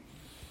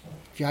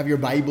you have your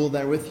Bible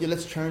there with you,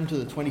 let's turn to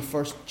the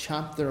 21st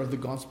chapter of the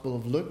Gospel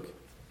of Luke.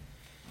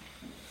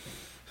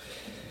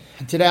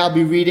 And today I'll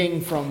be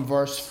reading from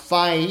verse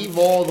 5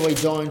 all the way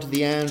down to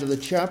the end of the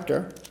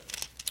chapter,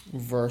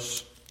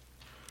 verse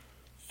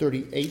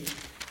 38.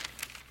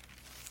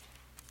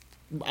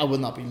 I will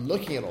not be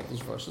looking at all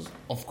those verses,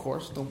 of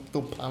course.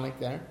 Don't panic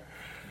there.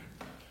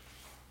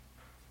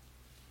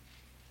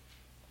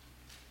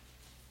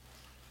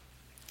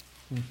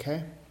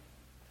 Okay.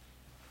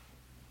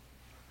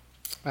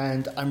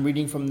 And I'm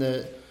reading from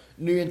the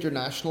New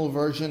International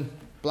Version.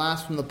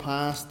 Blast from the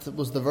Past. It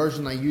was the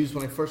version I used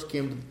when I first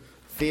came to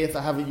faith.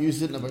 I haven't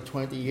used it in about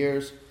 20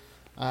 years.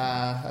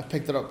 I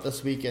picked it up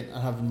this week and I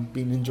haven't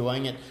been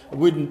enjoying it. I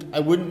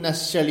wouldn't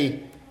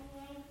necessarily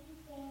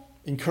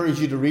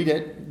encourage you to read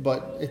it,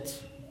 but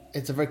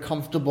it's a very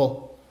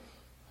comfortable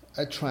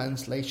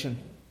translation.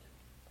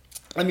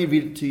 Let me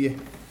read it to you.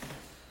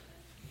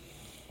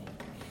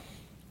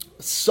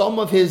 Some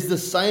of his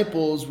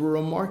disciples were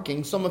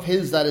remarking,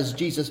 that is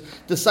Jesus,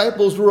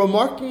 disciples were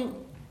remarking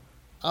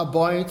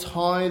about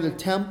how the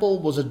temple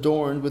was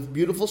adorned with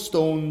beautiful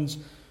stones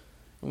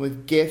and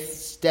with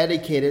gifts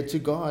dedicated to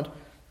God.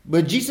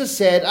 But Jesus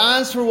said,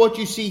 "As for what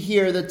you see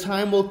here, the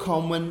time will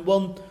come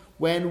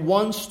when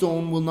one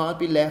stone will not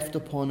be left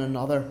upon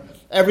another.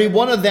 Every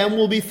one of them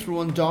will be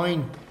thrown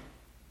down."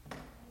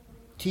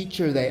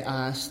 "Teacher," they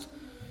asked,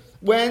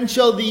 "when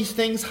shall these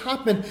things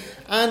happen?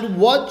 And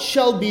what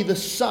shall be the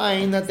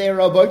sign that they are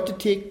about to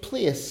take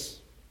place?"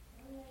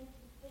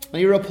 And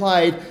he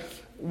replied,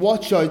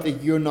 "Watch out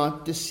that you're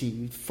not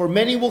deceived. For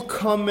many will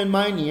come in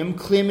my name,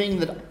 claiming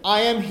that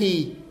I am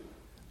he,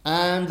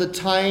 and the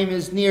time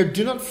is near.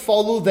 Do not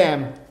follow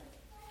them.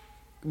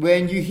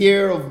 When you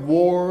hear of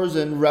wars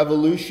and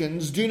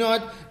revolutions, do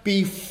not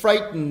be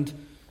frightened.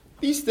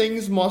 These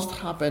things must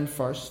happen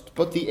first,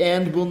 but the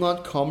end will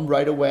not come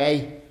right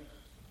away."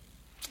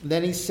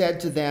 Then he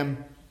said to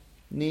them,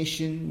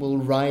 "Nation will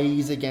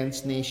rise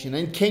against nation,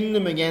 and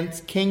kingdom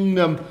against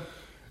kingdom.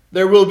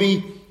 There will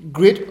be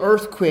great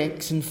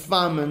earthquakes and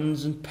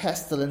famines and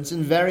pestilence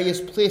in various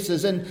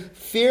places, and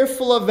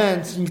fearful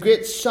events and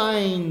great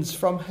signs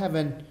from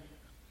heaven.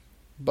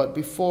 But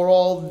before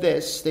all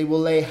this, they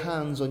will lay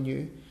hands on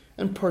you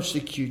and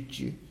persecute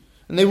you,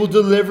 and they will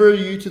deliver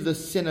you to the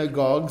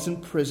synagogues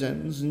and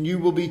prisons, and you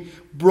will be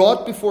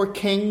brought before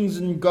kings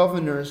and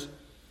governors,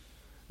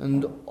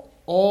 and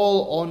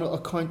all on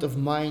account of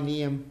my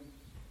name.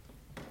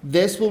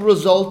 This will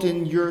result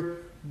in your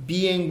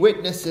being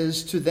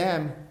witnesses to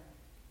them.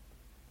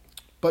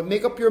 But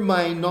make up your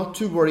mind not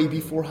to worry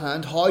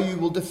beforehand how you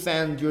will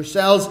defend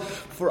yourselves,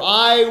 for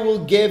I will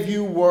give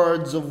you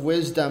words of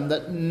wisdom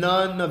that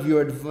none of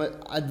your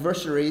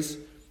adversaries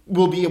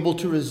will be able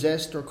to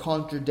resist or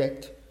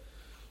contradict.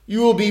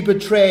 You will be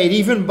betrayed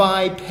even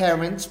by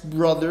parents,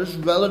 brothers,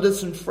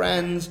 relatives, and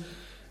friends,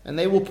 and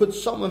they will put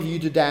some of you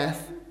to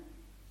death.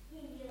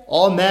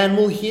 All men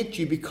will hate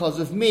you because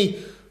of me,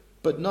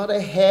 but not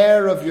a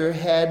hair of your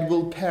head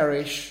will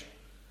perish.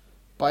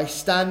 By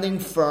standing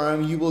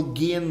firm, you will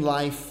gain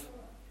life.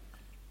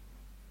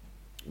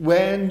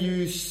 When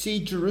you see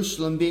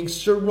Jerusalem being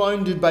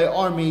surrounded by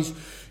armies,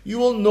 you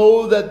will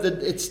know that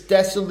its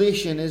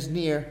desolation is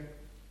near.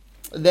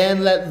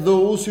 Then let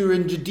those who are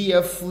in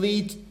Judea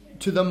flee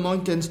to the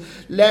mountains.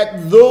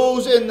 Let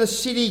those in the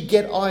city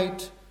get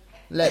out.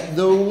 Let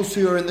those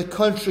who are in the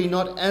country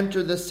not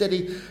enter the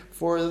city,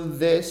 for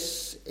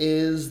this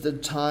is the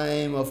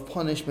time of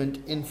punishment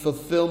in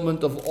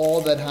fulfillment of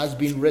all that has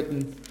been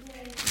written.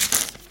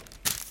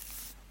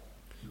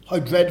 How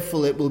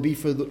dreadful it will be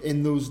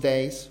in those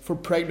days for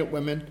pregnant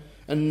women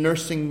and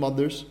nursing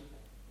mothers.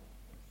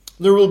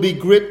 There will be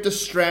great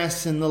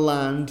distress in the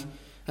land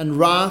and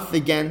wrath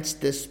against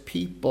this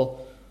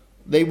people.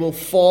 They will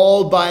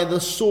fall by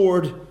the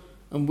sword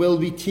and will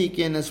be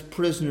taken as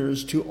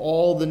prisoners to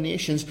all the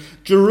nations.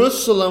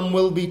 Jerusalem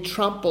will be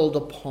trampled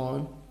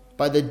upon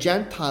by the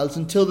Gentiles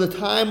until the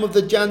time of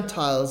the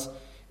Gentiles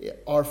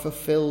are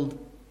fulfilled.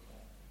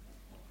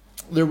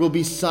 There will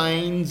be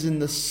signs in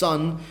the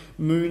sun,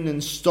 moon,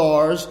 and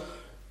stars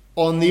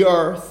on the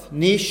earth.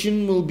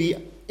 Nation will be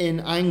in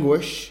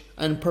anguish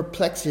and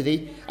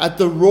perplexity at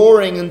the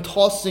roaring and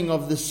tossing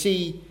of the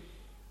sea.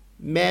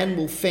 Men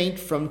will faint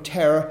from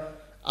terror,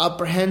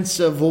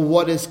 apprehensive of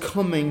what is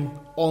coming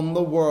on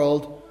the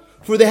world.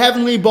 For the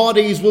heavenly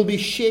bodies will be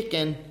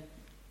shaken.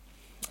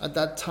 At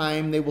that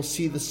time they will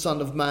see the Son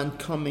of Man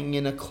coming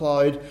in a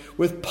cloud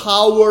with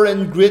power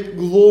and great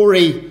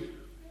glory.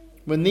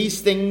 When these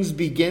things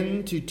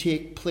begin to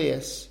take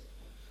place,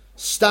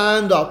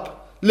 stand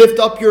up, lift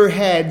up your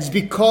heads,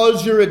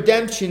 because your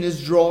redemption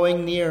is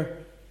drawing near.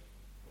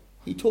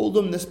 He told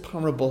them this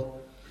parable.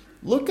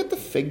 Look at the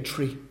fig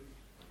tree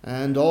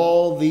and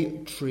all the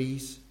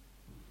trees.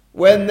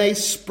 When they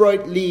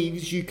sprout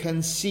leaves, you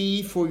can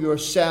see for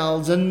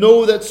yourselves and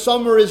know that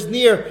summer is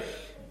near.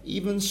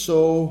 Even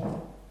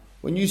so,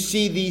 when you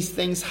see these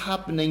things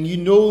happening, you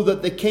know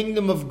that the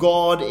kingdom of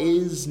God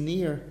is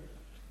near.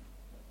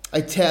 I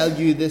tell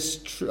you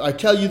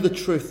the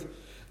truth.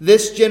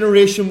 This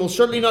generation will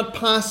certainly not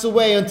pass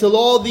away until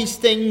all these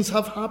things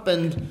have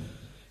happened.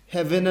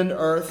 Heaven and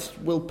earth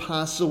will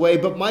pass away,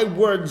 but my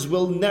words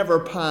will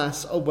never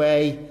pass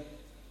away.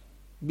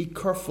 Be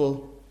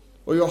careful,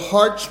 or your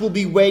hearts will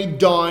be weighed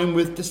down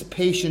with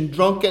dissipation,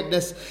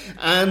 drunkenness,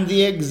 and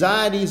the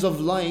anxieties of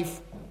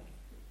life.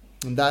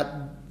 And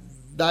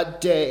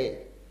that day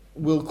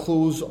will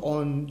close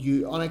on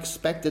you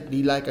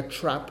unexpectedly like a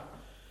trap.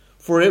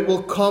 For it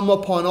will come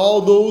upon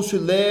all those who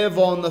live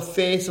on the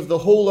face of the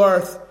whole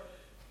earth.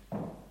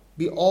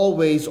 Be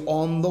always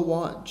on the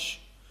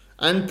watch,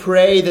 and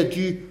pray that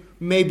you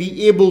may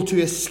be able to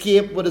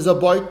escape what is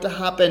about to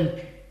happen,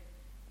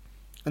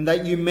 and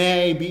that you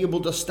may be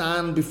able to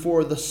stand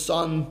before the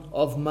Son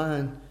of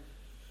Man.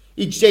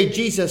 Each day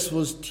Jesus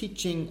was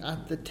teaching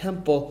at the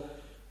temple,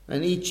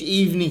 and each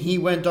evening he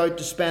went out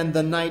to spend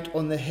the night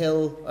on the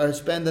hill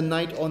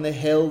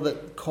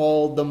that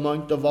called the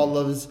Mount of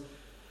Olives.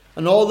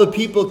 And all the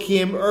people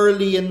came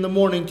early in the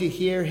morning to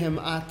hear him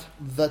at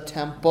the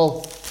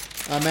temple.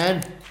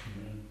 Amen.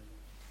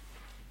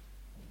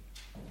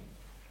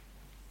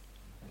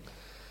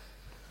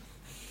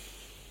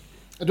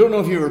 I don't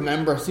know if you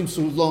remember, it seems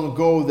so long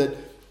ago, that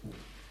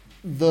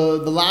the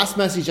last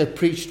message I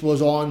preached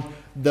was on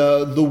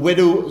the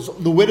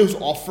widow's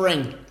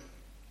offering.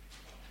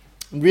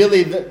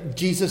 Really, that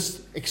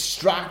Jesus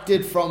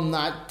extracted from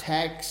that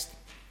text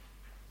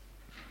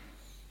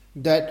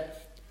that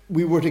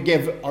we were to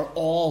give our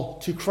all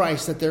to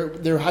Christ,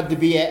 that there had to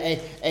be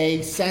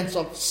a sense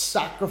of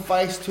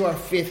sacrifice to our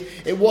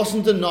faith. It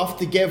wasn't enough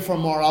to give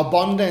from our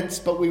abundance,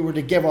 but we were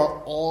to give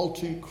our all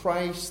to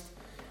Christ.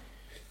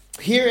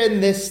 Here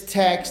in this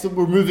text that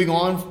we're moving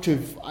on to,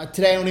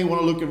 today I only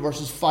want to look at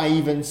verses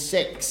 5 and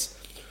 6.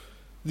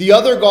 The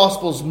other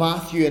Gospels,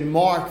 Matthew and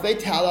Mark, they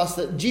tell us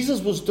that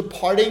Jesus was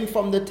departing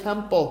from the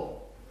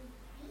temple.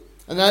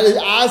 And that is,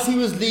 as he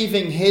was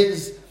leaving,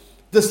 his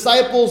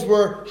disciples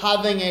were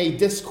having a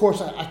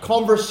discourse, a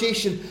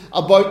conversation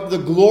about the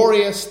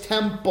glorious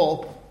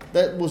temple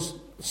that was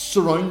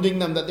surrounding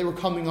them, that they were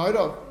coming out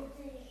of.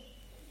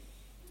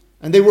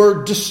 And they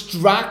were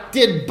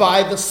distracted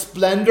by the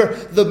splendor,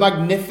 the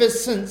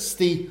magnificence,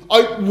 the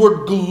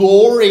outward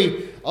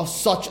glory of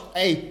such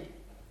a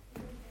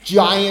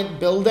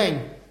giant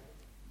building.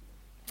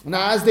 And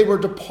as they were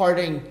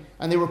departing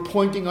and they were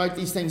pointing out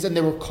these things and they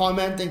were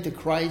commenting to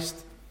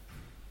Christ,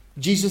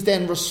 Jesus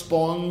then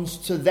responds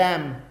to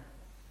them.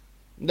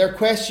 Their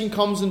question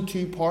comes in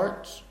two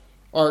parts.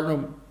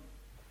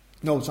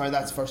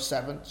 That's verse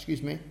 7,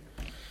 excuse me.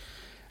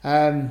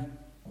 And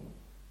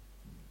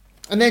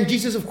then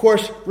Jesus, of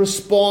course,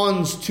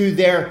 responds to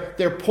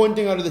their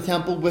pointing out of the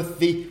temple with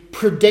the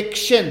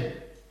prediction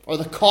or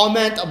the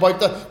comment about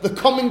the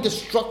coming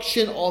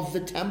destruction of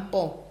the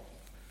temple.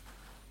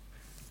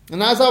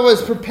 And as I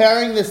was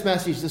preparing this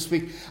message this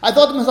week, I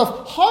thought to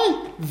myself,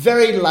 how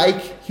very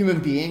like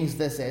human beings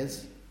this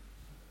is.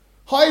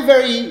 How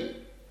very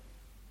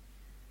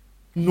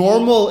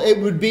normal it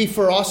would be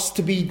for us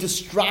to be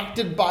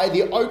distracted by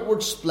the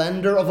outward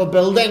splendor of a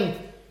building.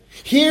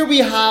 Here we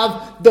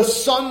have the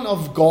Son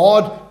of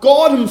God.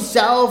 God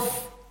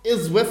himself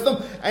is with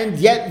them, and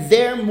yet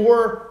they're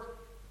more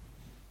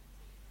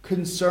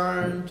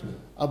concerned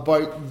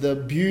about the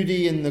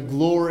beauty and the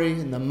glory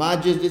and the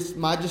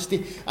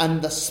majesty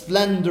and the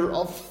splendor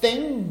of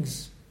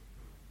things.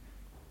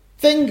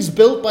 Things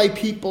built by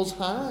people's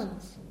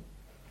hands.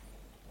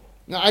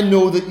 Now, I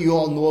know that you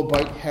all know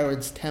about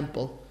Herod's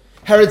temple.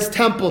 Herod's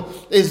temple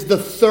is the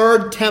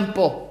third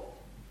temple,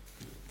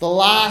 the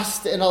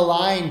last in a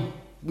line.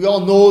 We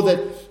all know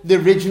that the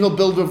original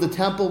builder of the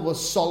temple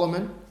was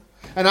Solomon.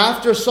 And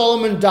after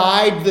Solomon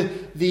died,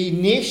 the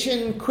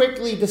nation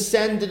quickly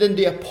descended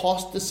into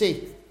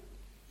apostasy,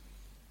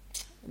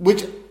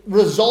 which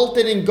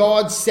resulted in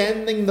God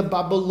sending the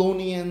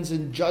Babylonians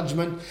in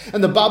judgment.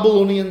 And the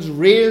Babylonians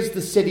razed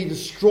the city,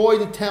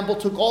 destroyed the temple,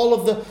 took all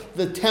of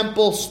the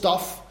temple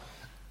stuff,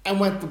 and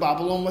went to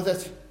Babylon with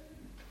it.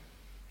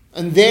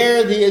 And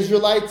there the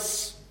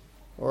Israelites,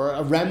 or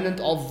a remnant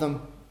of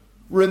them,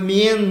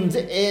 remained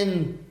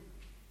in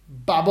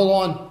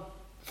Babylon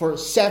for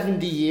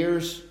 70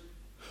 years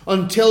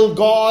until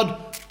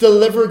God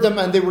delivered them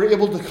and they were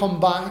able to come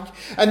back.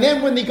 And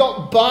then when they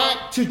got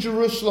back to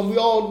Jerusalem, we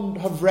all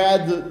have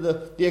read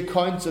the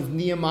accounts of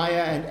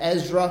Nehemiah and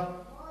Ezra,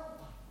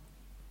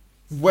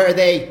 where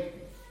they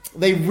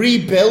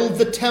rebuild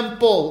the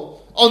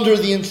temple under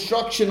the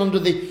instruction, under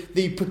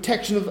the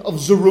protection of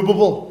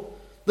Zerubbabel.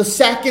 The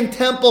second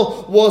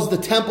temple was the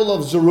temple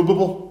of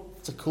Zerubbabel.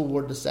 It's a cool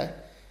word to say.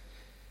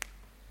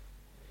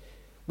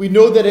 We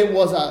know that it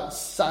was a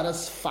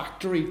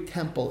satisfactory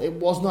temple. It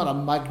was not a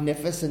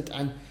magnificent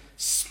and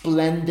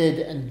splendid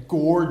and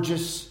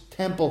gorgeous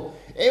temple.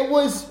 It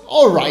was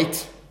all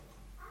right.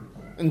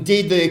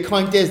 Indeed, the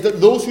account is that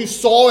those who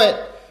saw it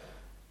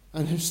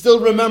and who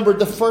still remembered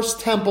the first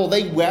temple,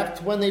 they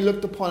wept when they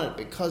looked upon it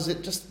because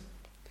it just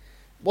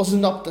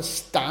wasn't up to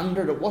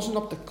standard. It wasn't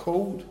up to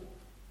code.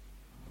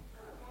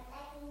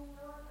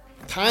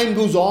 Time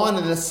goes on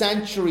and the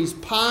centuries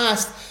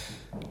pass.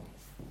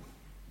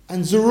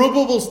 And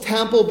Zerubbabel's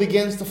temple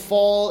begins to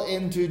fall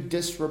into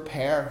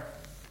disrepair.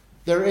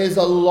 There is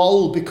a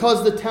lull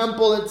because the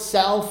temple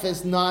itself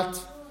is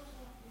not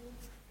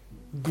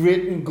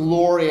great and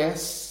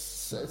glorious,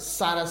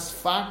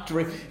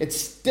 satisfactory. It's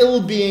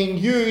still being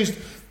used,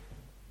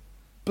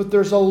 but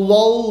there's a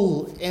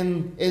lull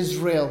in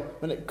Israel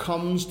when it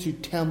comes to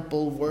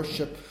temple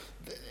worship.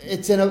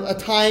 It's in a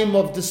time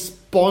of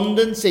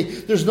despondency.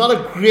 There's not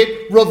a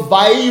great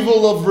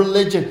revival of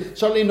religion,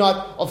 certainly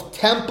not of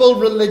temple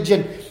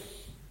religion.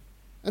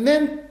 And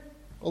then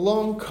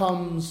along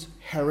comes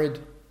Herod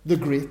the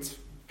Great.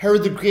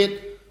 Herod the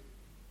Great,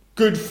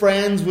 good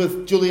friends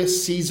with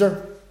Julius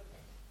Caesar.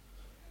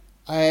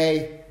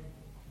 A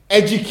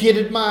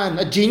educated man,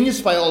 a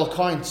genius by all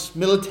accounts,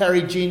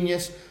 military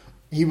genius.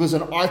 He was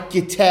an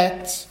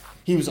architect.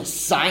 He was a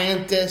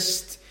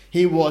scientist.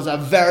 He was a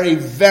very,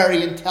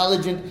 very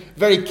intelligent,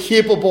 very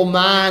capable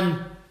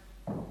man.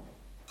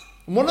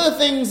 One of the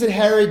things that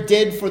Herod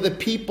did for the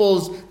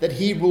peoples that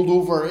he ruled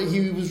over,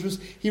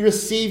 he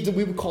received what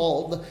we would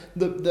call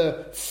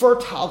the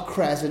Fertile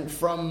Crescent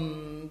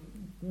from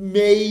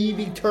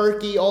maybe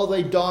Turkey all the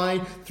way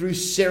down through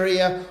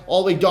Syria,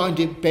 all the way down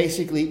to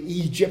basically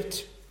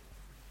Egypt.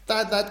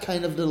 That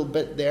kind of little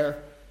bit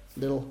there.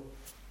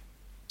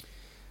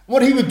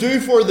 What he would do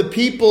for the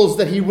peoples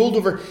that he ruled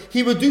over,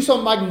 he would do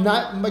some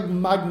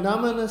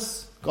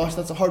magnanimous, gosh,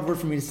 that's a hard word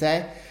for me to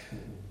say,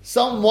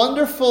 some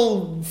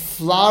wonderful,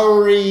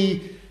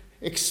 flowery,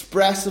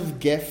 expressive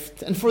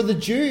gift. And for the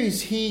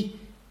Jews, he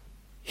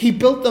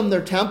built them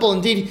their temple.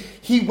 Indeed,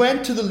 he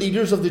went to the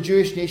leaders of the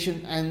Jewish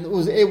nation, and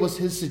it was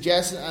his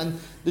suggestion. And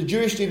the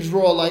Jewish leaders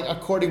were all like,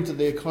 according to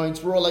the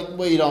accounts, were all like,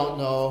 we don't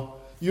know.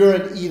 You're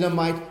an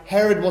Edomite.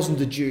 Herod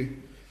wasn't a Jew.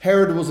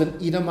 Herod was an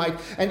Edomite.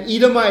 And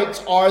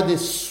Edomites are the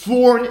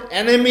sworn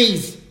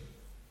enemies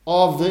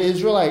of the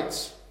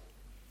Israelites.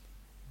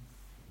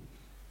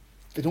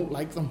 They don't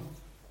like them.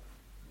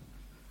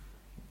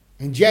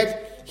 And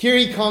yet, here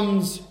he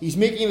comes. He's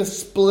making a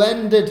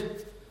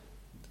splendid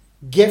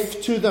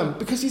gift to them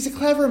because he's a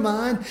clever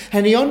man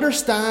and he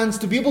understands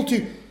to be able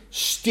to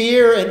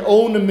steer and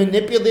own and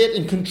manipulate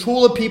and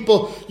control a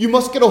people, you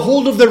must get a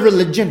hold of their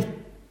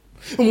religion.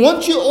 And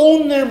once you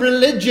own their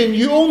religion,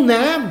 you own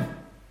them.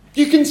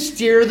 You can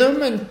steer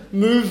them and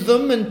move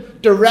them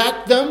and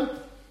direct them.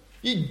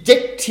 You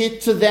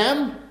dictate to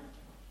them.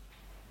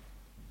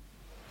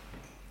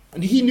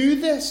 And he knew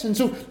this. And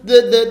so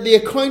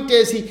the account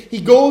is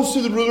he goes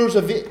to the rulers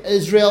of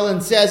Israel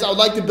and says, I would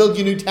like to build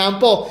you a new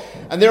temple.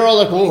 And they're all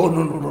like, oh,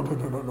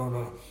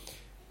 no.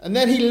 And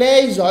then he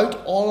lays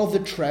out all of the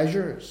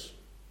treasures,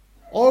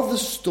 all of the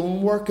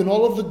stonework and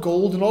all of the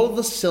gold and all of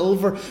the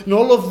silver and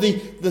all of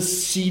the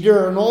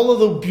cedar and all of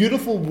the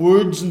beautiful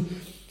woods. And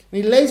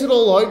he lays it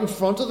all out in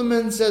front of them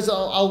and says,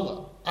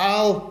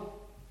 I'll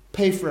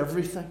pay for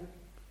everything.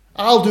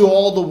 I'll do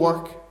all the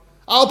work.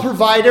 I'll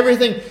provide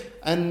everything.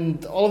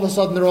 And all of a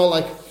sudden they're all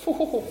like,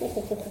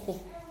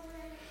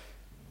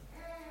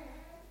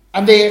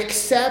 and they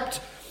accept.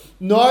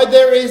 Now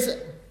there is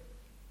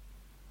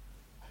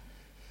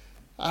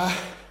a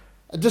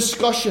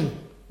discussion.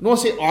 I don't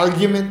want to say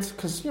argument,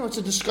 because it's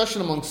a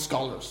discussion among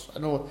scholars. I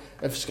don't know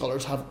if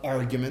scholars have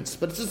arguments,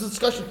 but it's a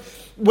discussion.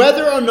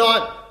 Whether or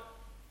not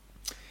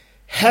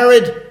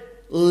Herod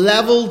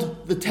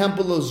leveled the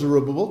temple of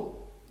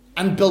Zerubbabel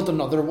and built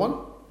another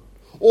one,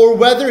 or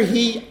whether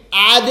he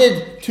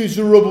added to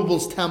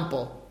Zerubbabel's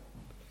temple.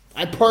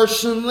 I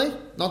personally,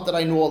 not that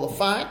I know all the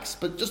facts,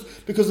 but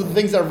just because of the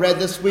things I've read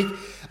this week,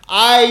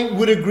 I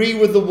would agree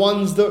with the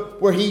ones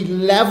where he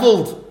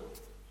leveled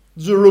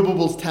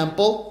Zerubbabel's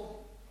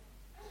temple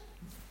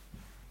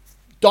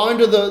down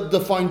to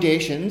the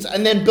foundations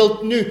and then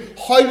built new.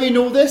 How do we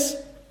know this?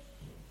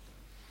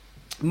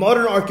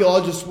 Modern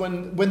archaeologists,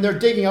 when they're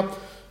digging up,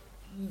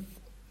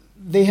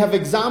 they have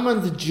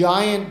examined the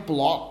giant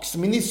blocks. I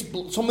mean,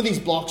 some of these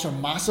blocks are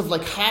massive,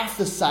 like half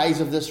the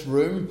size of this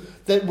room,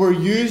 that were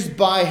used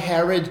by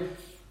Herod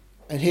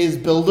and his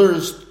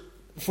builders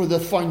for the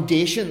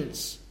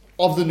foundations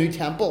of the new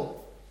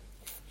temple.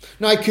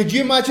 Now, could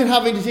you imagine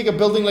having to take a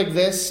building like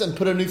this and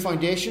put a new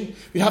foundation?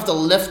 You'd have to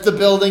lift the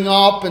building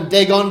up and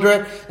dig under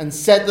it and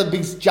set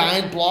these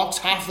giant blocks,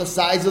 half the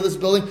size of this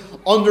building,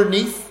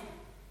 underneath.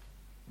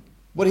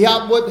 What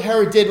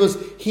Herod did was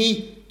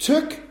he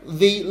took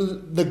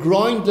the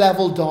ground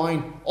level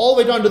down, all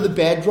the way down to the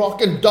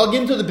bedrock, and dug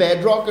into the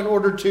bedrock in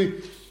order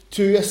to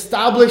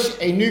establish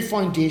a new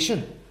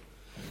foundation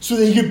so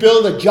that he could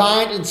build a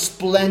giant and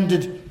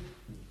splendid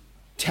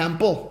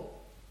temple.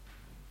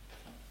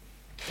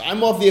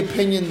 I'm of the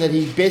opinion that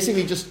he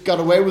basically just did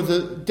away with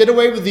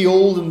the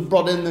old and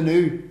brought in the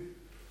new.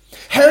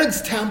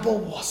 Herod's temple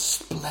was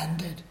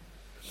splendid.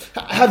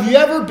 Have you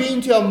ever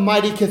been to a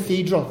mighty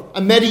cathedral,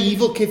 a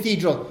medieval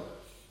cathedral,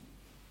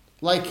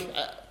 like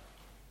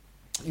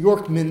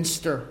York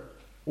Minster,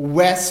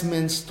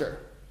 Westminster?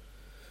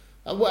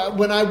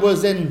 When I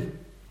was in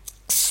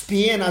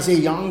Spain as a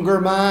younger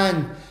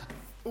man,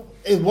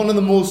 one of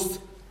the most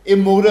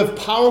emotive,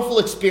 powerful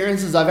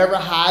experiences I've ever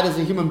had as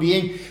a human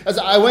being, as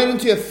I went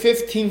into a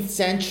 15th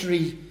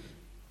century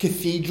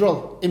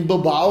cathedral in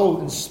Bilbao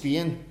in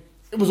Spain.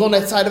 It was on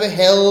that side of a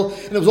hill,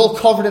 and it was all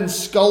covered in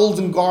skulls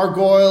and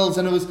gargoyles,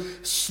 and it was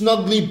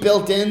snugly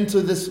built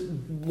into this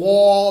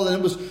wall, and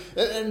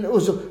it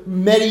was a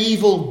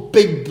medieval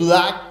big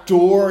black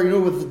door,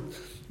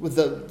 with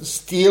the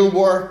steel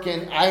work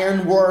and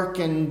iron work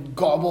and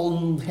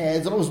goblin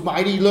heads, and it was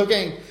mighty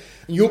looking.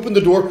 And you opened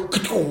the door,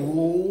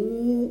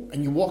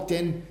 and you walked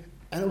in,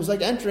 and it was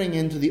like entering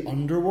into the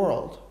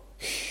underworld.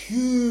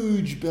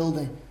 Huge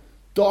building,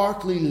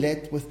 darkly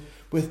lit with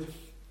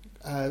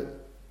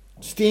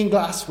stained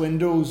glass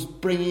windows,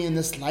 bringing in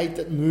this light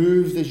that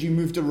moved as you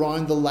moved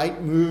around. The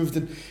light moved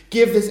and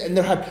gave this, and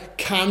there had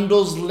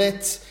candles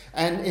lit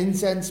and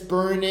incense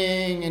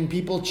burning and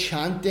people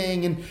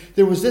chanting, and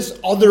there was this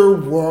other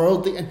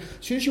world. And as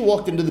soon as you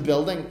walked into the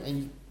building,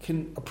 and you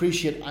can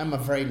appreciate, I'm a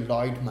very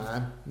loud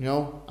man.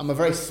 I'm a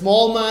very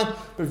small man,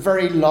 but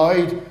very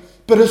loud.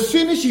 But as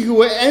soon as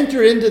you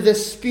enter into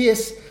this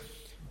space,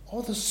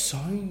 all the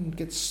sound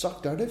gets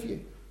sucked out of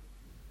you.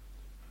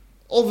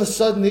 All of a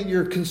sudden that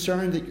you're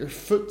concerned that your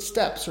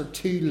footsteps are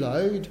too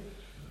loud,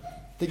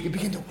 that you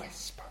begin to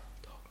whisper,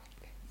 talk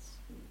like this.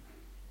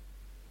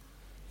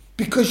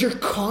 Because you're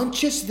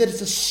conscious that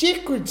it's a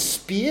sacred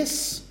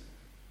space.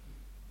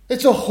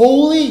 It's a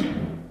holy,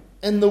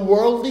 in the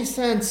worldly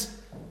sense,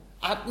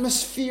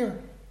 atmosphere.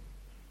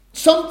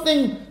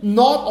 Something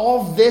not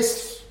of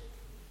this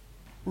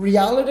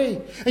reality.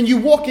 And you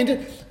walk into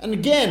it, and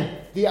again,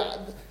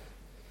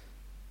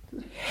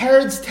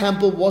 Herod's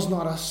temple was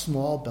not a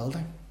small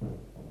building.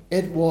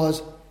 It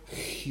was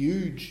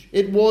huge.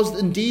 It was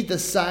indeed the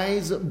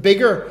size,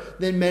 bigger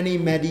than many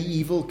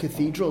medieval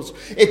cathedrals.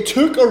 It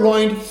took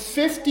around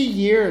 50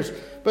 years.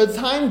 By the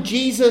time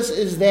Jesus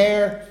is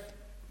there,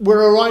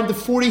 we're around the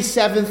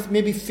 47th,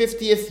 maybe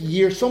 50th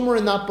year, somewhere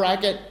in that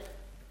bracket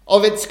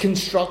of its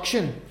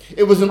construction.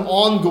 It was an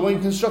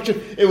ongoing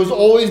construction. It was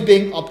always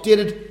being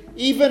updated.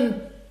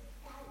 Even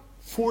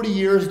 40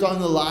 years down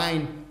the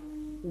line,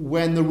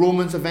 when the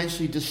Romans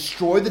eventually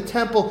destroyed the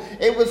temple,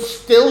 it was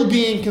still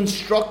being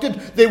constructed.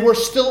 They were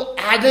still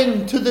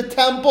adding to the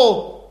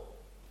temple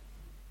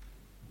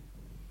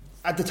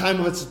at the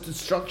time of its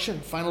destruction,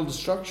 final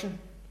destruction.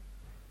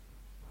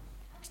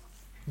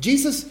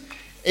 Jesus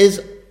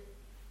is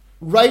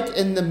right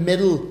in the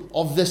middle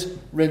of this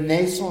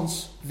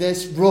renaissance,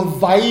 this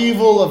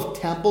revival of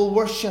temple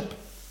worship.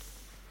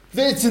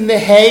 It's in the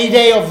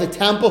heyday of the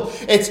temple.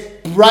 It's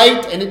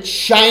bright and it's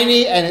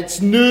shiny and it's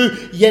new,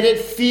 yet it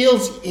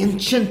feels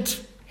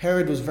ancient.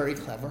 Herod was very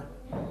clever.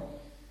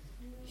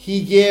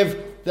 He gave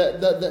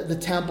the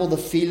temple the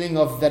feeling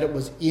of that it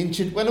was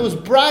ancient when it was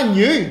brand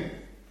new.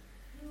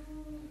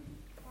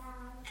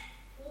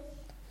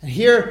 And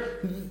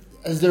here,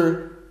 as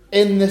they're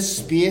in this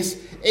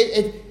space,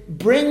 it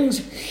brings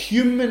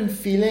human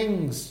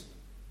feelings.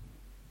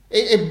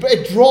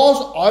 It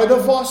draws out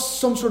of us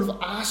some sort of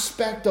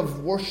aspect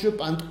of worship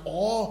and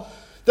awe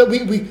that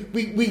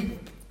we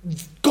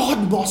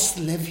God must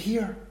live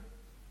here.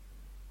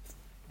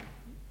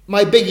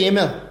 My big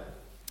Emil,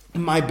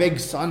 my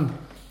big son,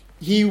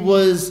 he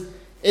was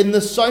in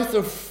the south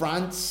of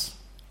France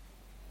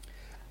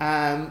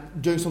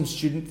doing some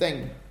student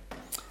thing.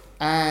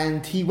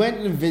 And he went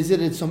and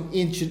visited some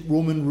ancient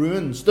Roman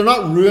ruins. They're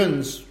not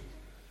ruins.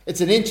 It's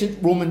an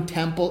ancient Roman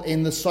temple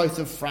in the south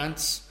of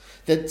France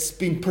that's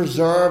been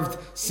preserved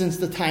since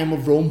the time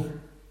of Rome.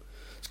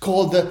 It's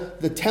called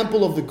the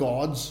Temple of the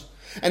Gods.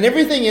 And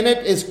everything in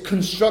it is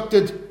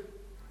constructed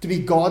to be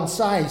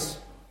God-size.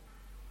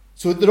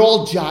 So they're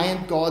all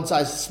giant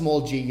God-size,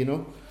 small g,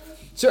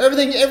 So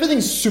everything's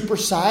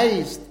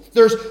supersized.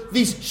 There's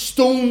these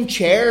stone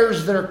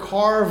chairs that are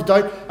carved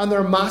out and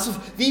they're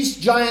massive. These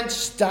giant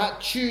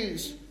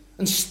statues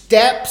and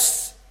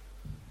steps.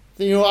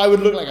 I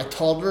would look like a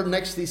toddler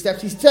next to these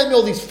steps. He's telling me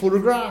all these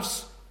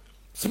photographs.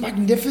 It's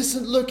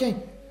magnificent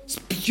looking. It's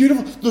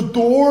beautiful. The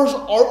doors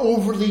are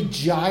overly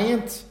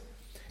giant.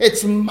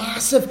 It's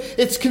massive.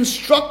 It's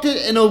constructed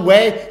in a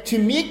way to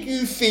make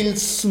you feel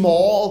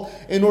small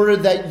in order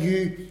that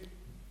you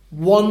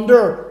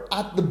wonder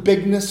at the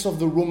bigness of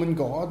the Roman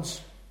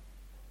gods.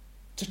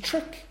 It's a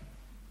trick.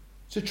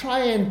 To try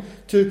and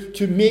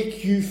to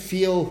make you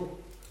feel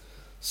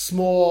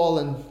small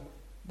and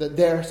that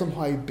they're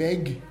somehow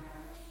big.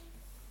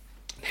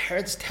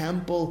 Herod's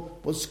temple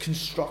was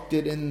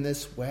constructed in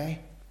this way.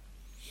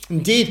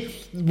 Indeed,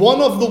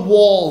 one of the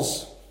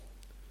walls,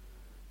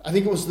 I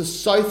think it was the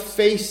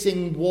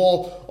south-facing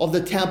wall of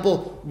the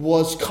temple,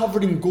 was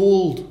covered in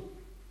gold.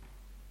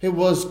 It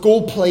was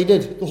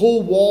gold-plated. The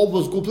whole wall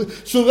was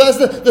gold-plated. So as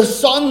the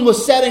sun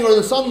was setting or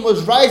the sun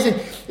was rising,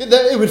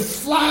 it would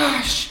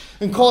flash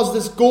and cause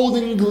this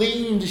golden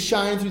gleam to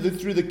shine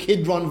through the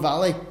Kidron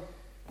Valley.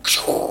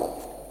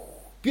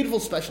 Beautiful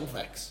special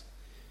effects.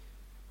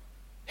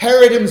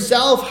 Herod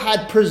himself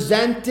had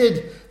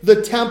presented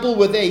the temple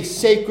with a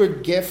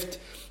sacred gift,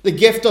 the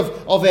gift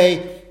of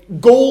a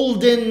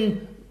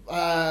golden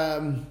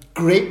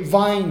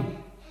grapevine,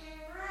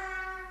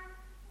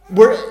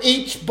 where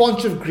each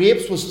bunch of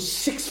grapes was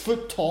 6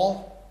 foot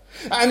tall.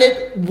 And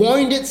it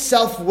wound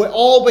itself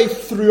all the way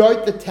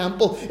throughout the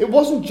temple. It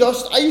wasn't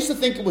just, I used to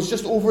think it was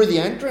just over the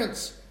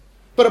entrance.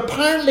 But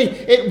apparently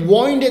it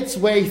wound its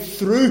way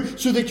through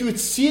so that you would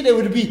see it. It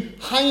would be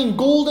hanging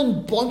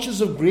golden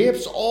bunches of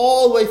grapes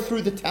all the way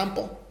through the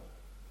temple.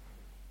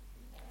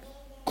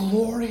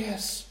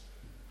 Glorious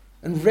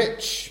and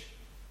rich.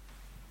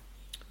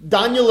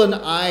 Daniel and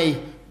I,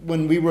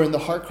 when we were in the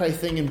Heart Cry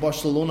thing in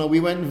Barcelona, we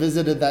went and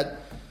visited that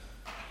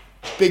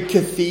big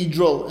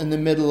cathedral in the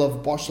middle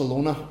of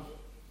Barcelona.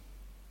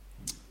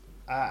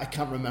 I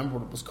can't remember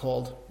what it was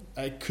called.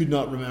 I could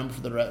not remember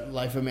for the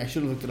life of me. I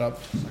should have looked it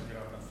up.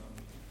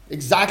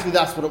 Exactly,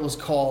 that's what it was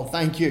called.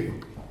 Thank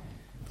you.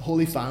 The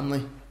Holy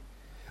Family.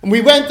 And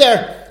we went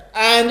there,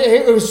 and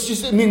it was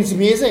just, it's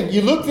amazing.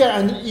 You look there,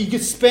 and you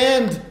could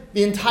spend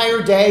the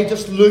entire day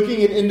just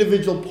looking at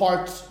individual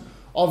parts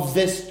of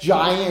this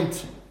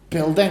giant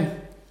building.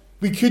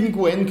 We couldn't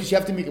go in because you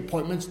have to make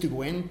appointments to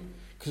go in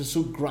because it's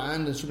so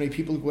grand and so many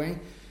people going.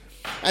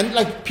 And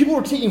people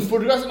were taking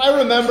photographs, and I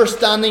remember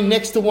standing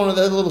next to one of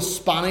the little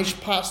Spanish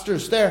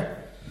pastors there.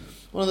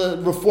 One of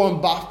the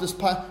Reformed Baptist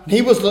pastors.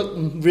 He was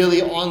looking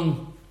really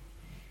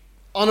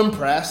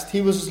unimpressed.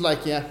 He was just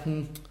like, yeah.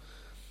 And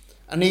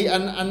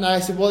I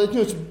said, well,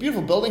 it's a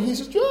beautiful building. He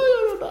says, yeah.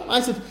 I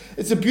said,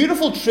 it's a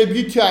beautiful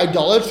tribute to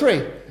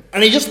idolatry.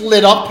 And he just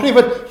lit up and he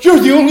went, you're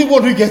the only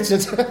one who gets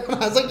it. And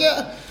I was like,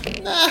 yeah,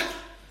 nah.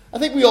 I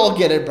think we all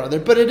get it, brother.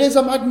 But it is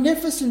a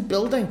magnificent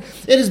building.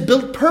 It is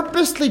built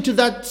purposely to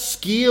that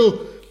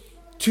scale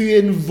to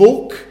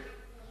invoke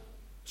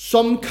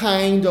some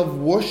kind of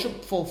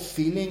worshipful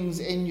feelings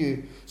in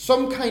you.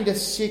 Some kind of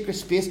sacred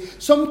space.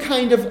 Some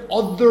kind of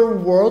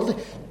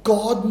otherworldly.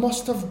 God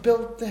must have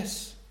built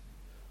this.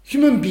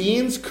 Human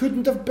beings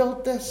couldn't have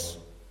built this.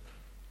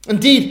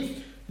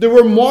 Indeed, there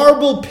were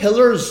marble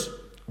pillars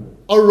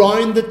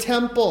around the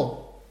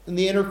temple in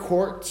the inner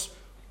courts.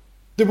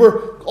 They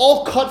were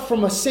all cut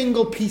from a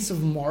single piece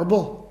of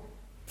marble.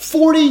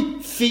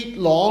 40 feet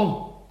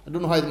long. I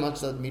don't know how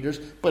much that meters,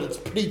 but it's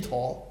pretty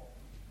tall.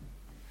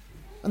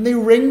 And they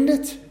ringed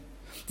it.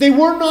 They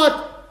were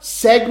not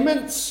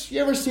segments.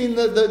 You ever seen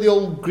the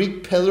old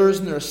Greek pillars,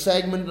 and they're a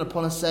segment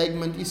upon a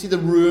segment? You see the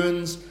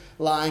ruins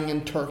lying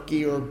in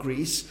Turkey or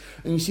Greece,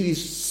 and you see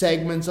these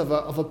segments of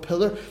a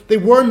pillar. They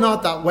were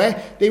not that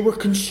way. They were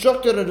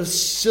constructed out of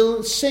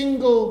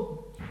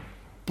single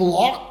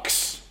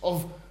blocks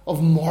of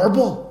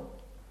marble.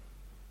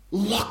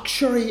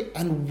 Luxury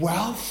and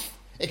wealth,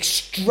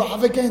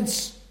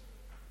 extravagance,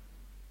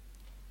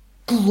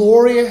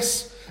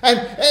 glorious. And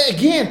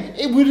again,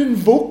 it would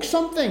invoke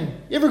something.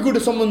 You ever go to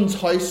someone's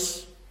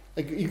house?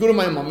 Like you go to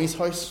my mummy's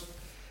house,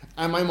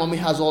 and my mummy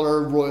has all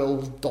her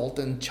Royal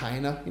Dalton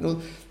china. You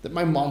know that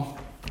my mum,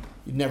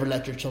 you'd never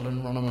let your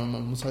children run on my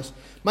mum's house.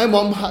 My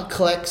mum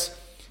collects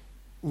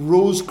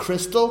rose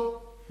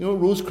crystal. You know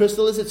what rose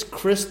crystal is? It's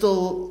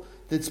crystal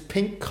that's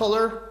pink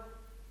colour.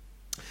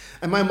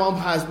 And my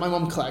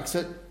mum collects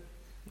it.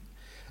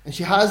 And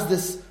she has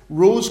this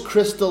rose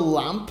crystal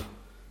lamp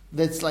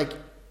that's like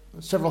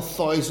several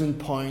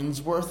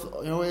 £1,000 worth.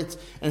 You know, it's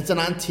an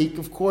antique,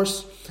 of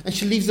course. And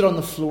she leaves it on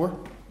the floor.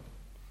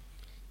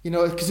 You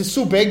know, because it's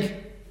so big.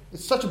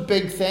 It's such a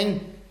big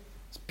thing.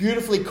 It's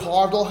beautifully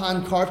carved, all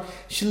hand carved.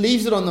 She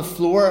leaves it on the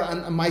floor,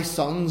 and my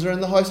sons are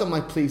in the house. I'm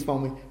like, please,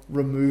 Mommy,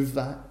 remove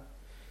that.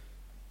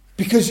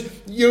 Because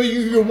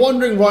you're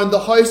wandering around the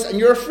house and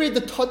you're afraid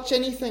to touch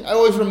anything. I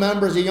always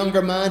remember as a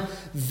younger man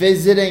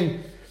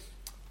visiting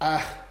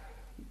a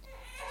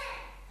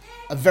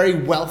very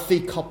wealthy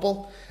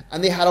couple,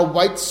 and they had a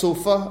white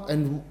sofa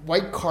and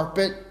white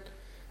carpet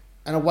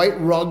and a white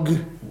rug,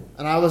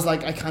 and I was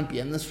like, I can't be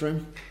in this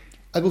room.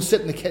 I go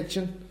sit in the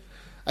kitchen.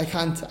 I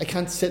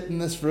can't sit in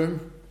this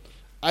room.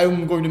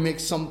 I'm going to make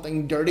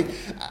something dirty.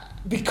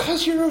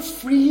 Because you're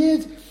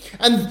afraid.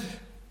 And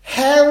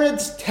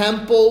Herod's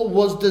temple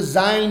was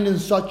designed in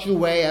such a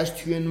way as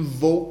to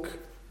invoke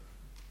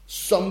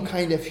some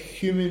kind of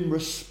human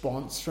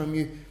response from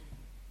you.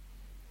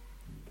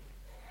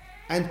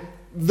 And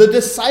the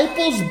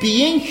disciples,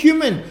 being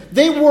human,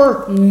 they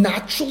were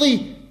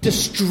naturally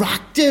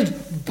distracted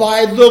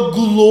by the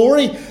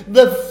glory,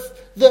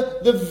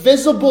 the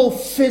visible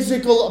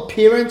physical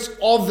appearance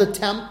of the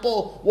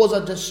temple was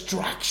a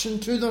distraction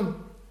to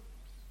them.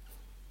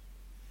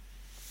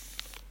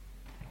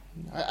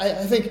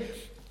 I think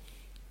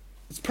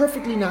it's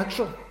perfectly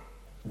natural.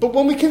 But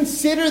when we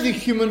consider the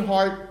human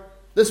heart,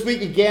 this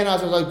week again,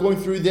 as I was going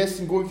through this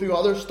and going through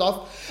other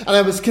stuff, and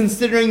I was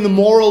considering the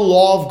moral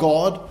law of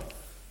God,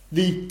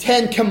 the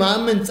Ten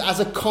Commandments as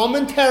a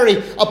commentary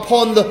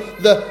upon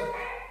the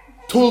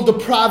total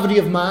depravity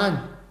of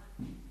man.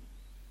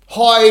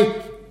 How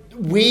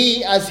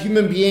we as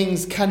human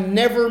beings can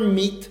never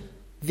meet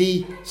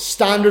the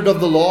standard of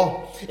the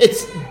law.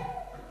 It's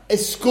a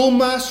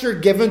schoolmaster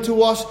given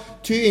to us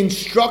to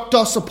instruct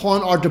us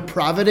upon our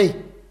depravity.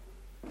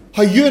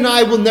 How you and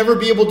I will never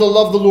be able to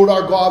love the Lord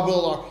our God with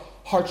our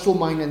heart, soul,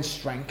 mind, and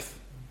strength.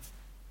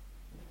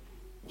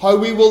 How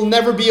we will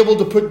never be able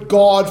to put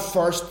God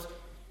first.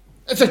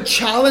 It's a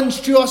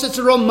challenge to us. It's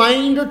a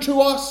reminder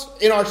to us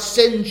in our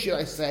sin, should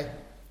I say.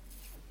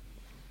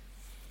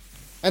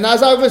 And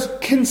as I was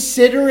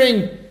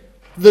considering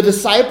the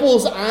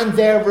disciples and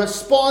their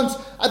response,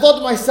 I thought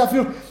to myself,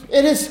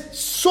 it is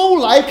so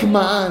like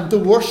man to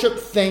worship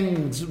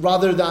things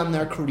rather than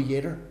their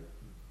Creator.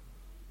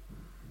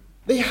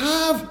 They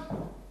have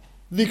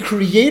the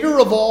Creator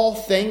of all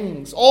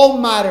things, all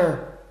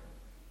matter,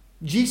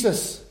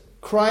 Jesus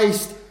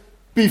Christ,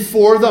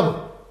 before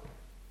them.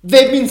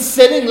 They've been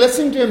sitting,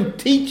 listening to Him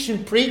teach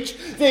and preach.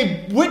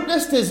 They've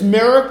witnessed His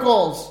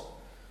miracles.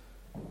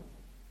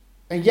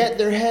 And yet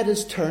their head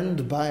is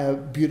turned by a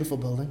beautiful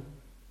building.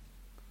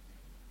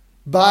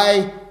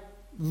 By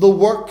the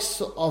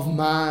works of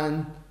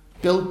man,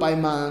 built by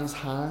man's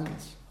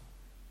hands.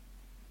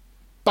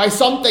 By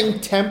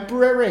something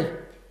temporary.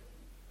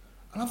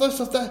 And I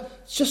thought that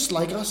it's just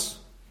like us.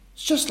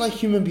 It's just like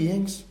human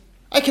beings.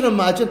 I can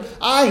imagine,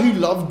 I who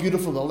love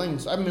beautiful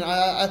buildings. I mean,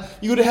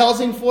 you go to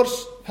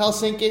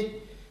Helsinki,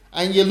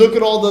 and you look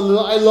at all the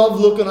little, I love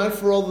looking out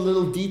for all the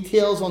little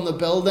details on the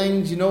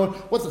buildings,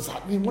 what does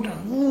that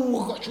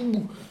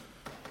mean?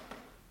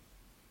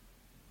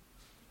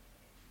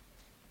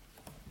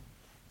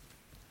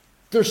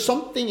 There's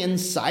something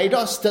inside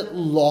us that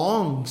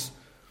longs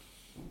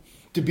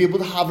to be able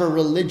to have a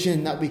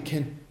religion that we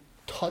can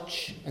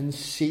touch and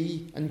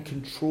see and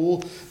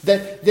control,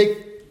 that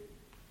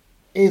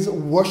is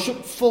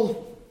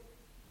worshipful.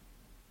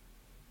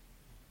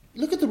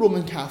 Look at the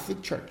Roman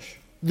Catholic Church,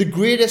 the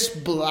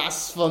greatest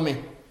blasphemy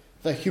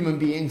that human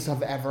beings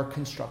have ever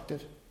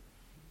constructed.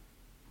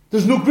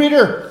 There's no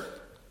greater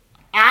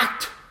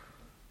act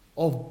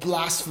of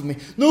blasphemy,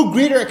 no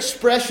greater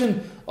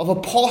expression of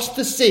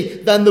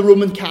apostasy than the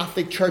Roman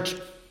Catholic Church.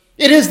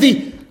 It is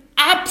the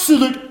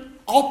absolute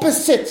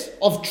opposite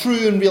of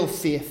true and real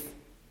faith.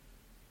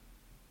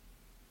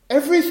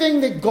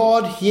 Everything that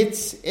God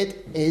hates,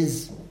 it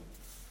is.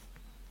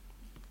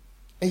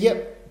 And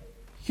yet,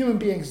 human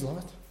beings love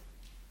it.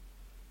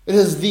 It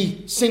is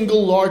the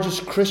single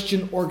largest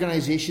Christian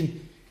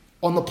organization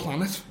on the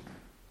planet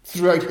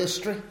throughout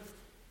history.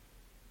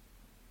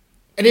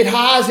 And it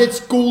has its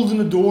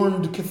golden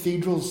adorned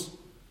cathedrals,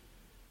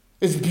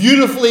 its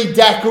beautifully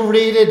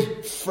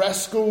decorated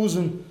frescoes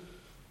and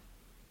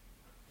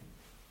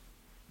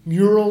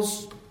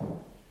murals.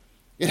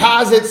 It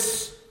has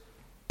its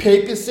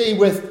papacy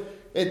with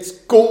its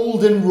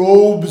golden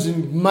robes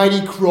and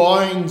mighty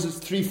crowns, its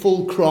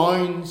threefold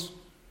crowns.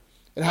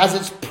 It has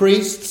its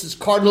priests, its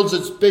cardinals,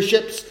 its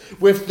bishops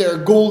with their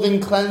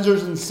golden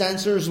cleansers and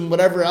censers and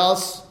whatever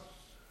else,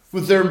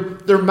 with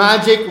their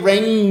magic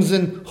rings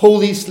and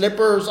holy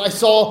slippers. I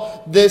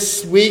saw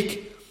this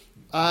week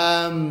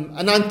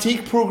an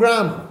antique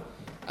program,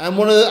 and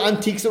one of the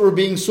antiques that were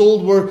being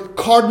sold were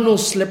cardinal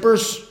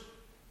slippers.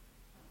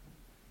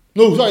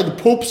 No, sorry, the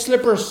Pope's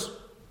slippers.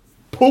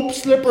 Pope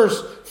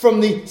slippers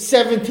from the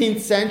 17th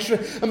century.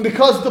 And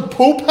because the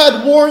Pope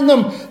had worn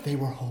them, they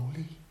were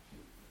holy,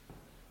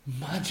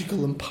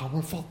 magical and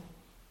powerful.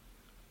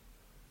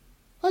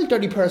 A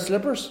dirty pair of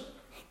slippers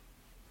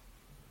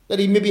that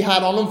he maybe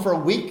had on him for a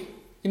week,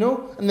 and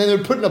then they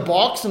were put in a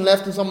box and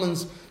left in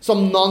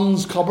some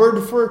nun's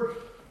cupboard for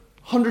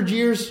 100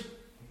 years.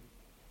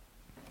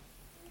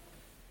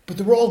 But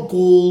they were all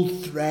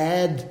gold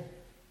thread.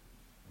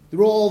 They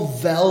were all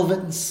velvet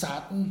and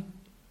satin.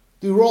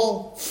 They were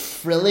all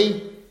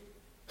frilly.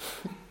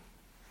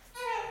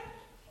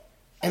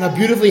 In a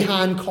beautifully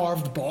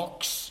hand-carved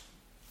box.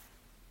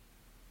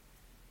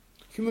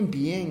 Human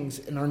beings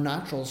in our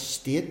natural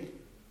state,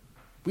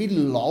 we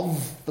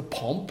love the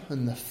pomp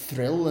and the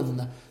thrill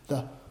and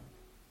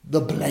the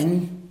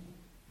bling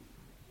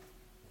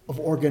of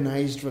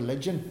organized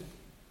religion.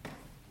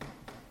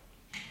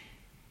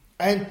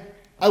 And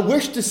I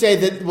wish to say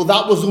that,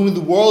 that was only the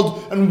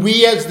world, and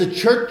we as the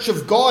Church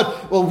of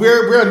God,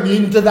 we're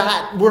immune to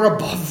that. We're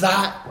above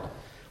that.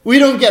 We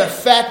don't get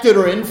affected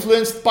or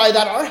influenced by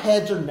that. Our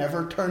heads are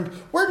never turned.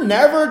 We're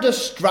never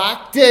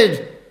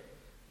distracted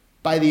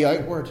by the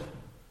outward.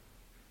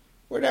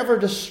 We're never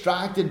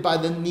distracted by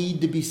the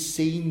need to be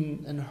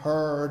seen and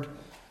heard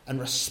and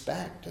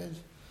respected.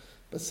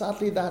 But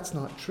sadly, that's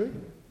not true.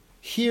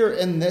 Here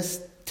in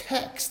this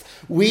text,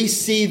 we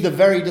see the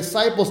very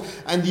disciples,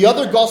 and the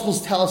other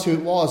Gospels tell us who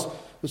it was. It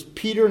was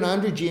Peter and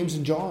Andrew, James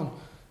and John.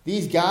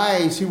 These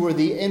guys who were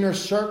the inner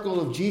circle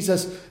of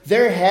Jesus,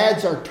 their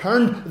heads are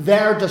turned,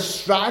 they're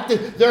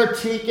distracted, they're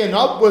taken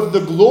up with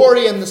the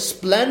glory and the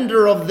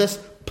splendor of this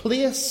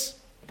place.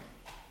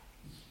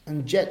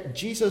 And yet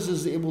Jesus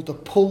is able to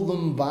pull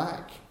them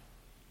back.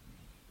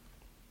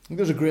 I think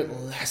there's a great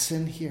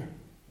lesson here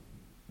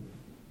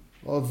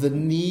of the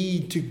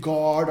need to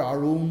guard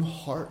our own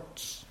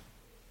hearts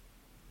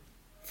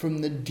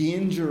from the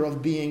danger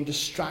of being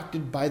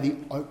distracted by the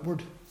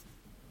outward.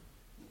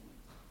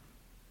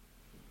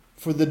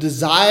 For the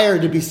desire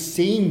to be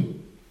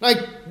seen.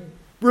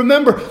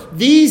 Remember,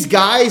 these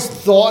guys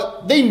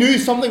thought, they knew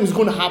something was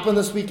going to happen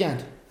this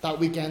weekend.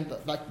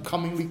 That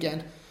coming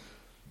weekend.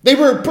 They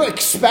were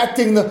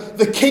expecting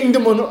the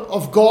kingdom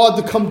of God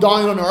to come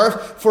down on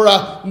earth, for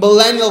a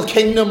millennial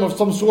kingdom of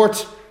some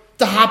sort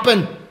to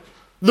happen.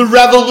 The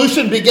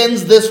revolution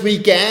begins this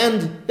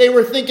weekend, they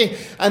were thinking.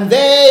 And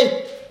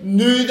they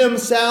knew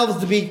themselves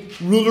to be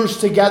rulers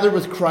together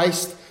with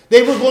Christ.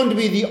 They were going to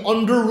be the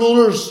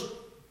under-rulers,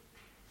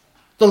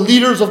 the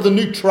leaders of the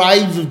new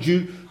tribes of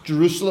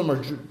Jerusalem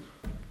or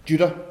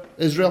Judah,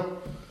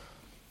 Israel.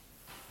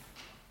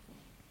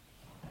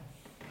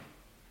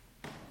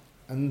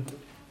 And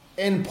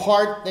in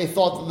part, they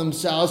thought to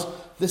themselves,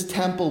 this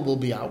temple will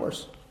be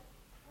ours.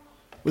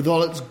 With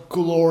all its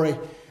glory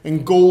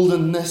and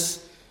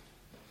goldenness,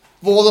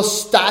 of all the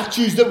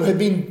statues that had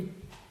been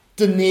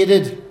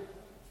donated.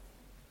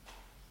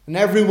 And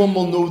everyone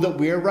will know that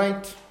we're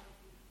right.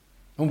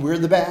 And we're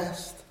the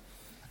best.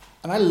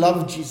 And I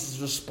love Jesus'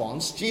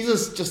 response.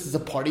 Jesus just is a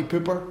party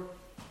pooper.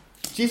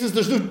 Jesus,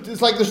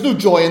 there's no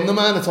joy in the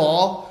man at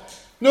all.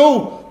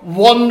 No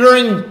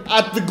wondering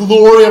at the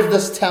glory of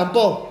this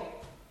temple.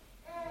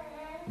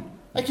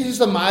 I can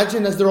just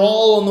imagine as they're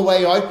all on the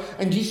way out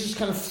and Jesus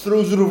kind of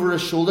throws it over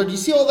his shoulder. Do you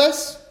see all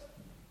this?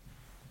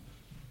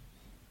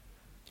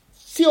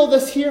 See all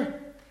this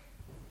here?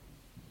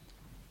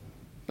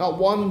 Not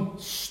one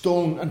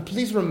stone. And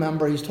please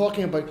remember, he's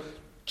talking about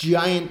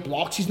giant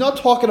blocks. He's not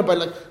talking about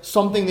like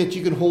something that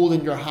you can hold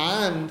in your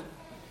hand.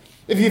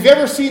 If you've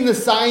ever seen the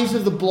size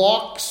of the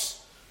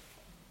blocks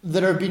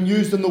that are being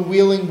used on the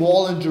Wailing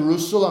Wall in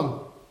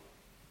Jerusalem,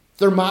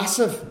 they're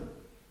massive.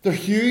 They're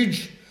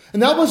huge.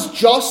 And that was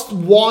just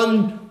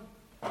one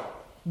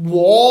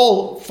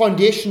wall,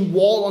 foundation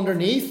wall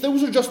underneath.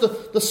 Those are just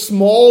the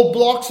small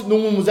blocks that no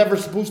one was ever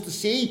supposed to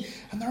see.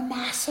 And they're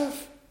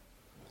massive.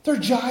 They're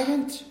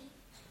giant.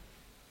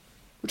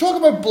 We're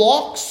talking about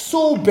blocks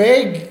so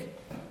big.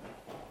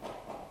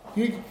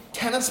 You need a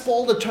tennis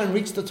ball to try and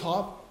reach the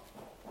top.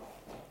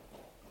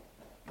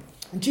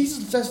 And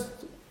Jesus says,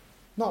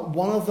 not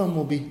one of them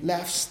will be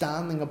left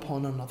standing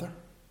upon another.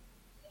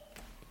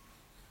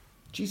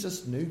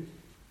 Jesus knew.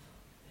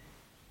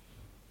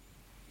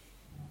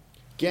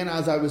 Again,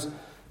 as I was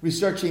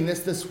researching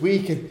this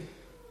week, and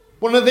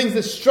one of the things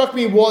that struck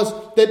me was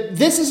that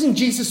this isn't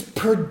Jesus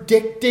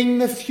predicting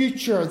the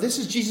future. This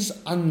is Jesus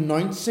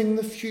announcing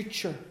the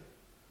future.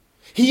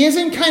 He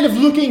isn't kind of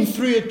looking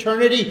through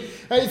eternity,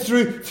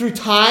 through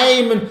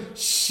time and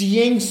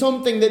seeing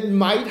something that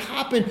might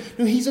happen.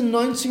 No, he's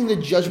announcing the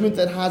judgment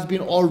that has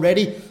been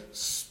already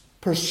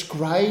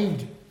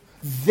prescribed.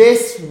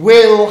 This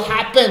will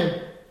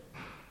happen.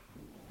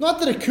 Not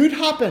that it could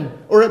happen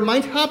or it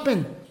might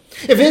happen.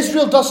 If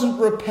Israel doesn't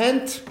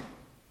repent,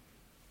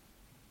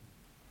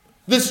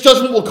 this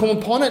judgment will come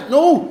upon it.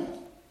 No.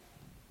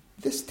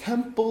 This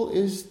temple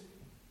is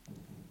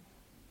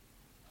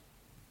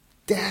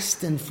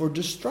destined for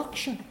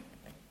destruction.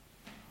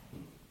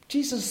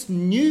 Jesus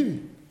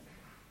knew.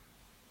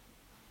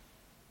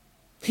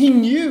 He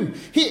knew.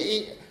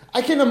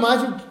 I can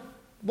imagine,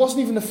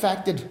 wasn't even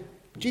affected.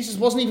 Jesus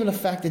wasn't even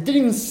affected.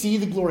 Didn't even see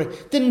the glory.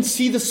 Didn't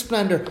see the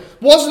splendor.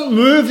 Wasn't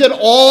moved at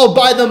all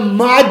by the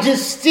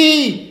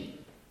majesty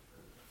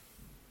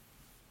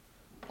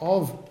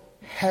of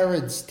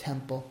Herod's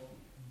temple.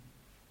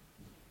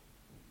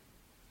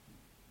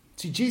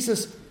 See,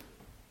 Jesus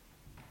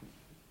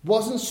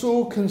wasn't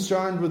so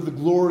concerned with the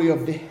glory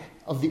of the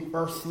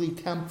earthly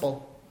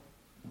temple.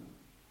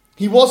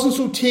 He wasn't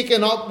so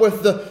taken up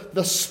with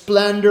the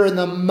splendor and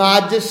the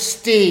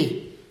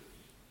majesty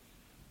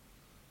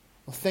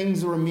of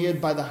things that were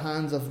made by the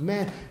hands of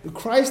men.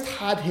 Christ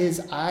had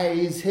his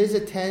eyes, his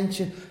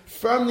attention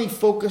firmly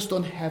focused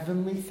on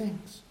heavenly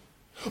things.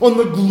 On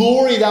the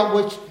glory that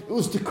which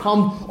was to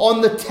come,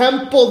 on the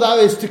temple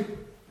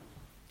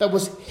that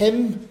was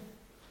him.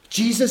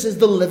 Jesus is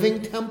the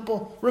living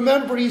temple.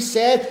 Remember, he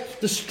said,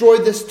 destroy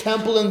this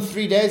temple in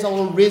 3 days, I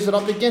will raise it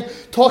up again.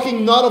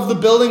 Talking not of the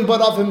building,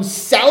 but of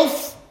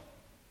himself.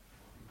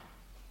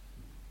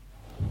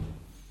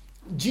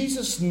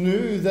 Jesus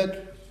knew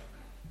that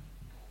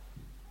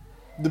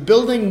the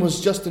building was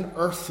just an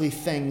earthly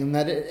thing and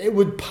that it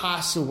would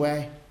pass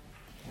away.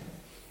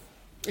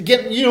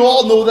 Again, you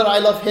all know that I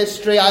love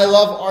history, I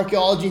love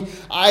archaeology.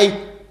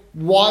 I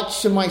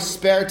watch in my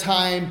spare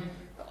time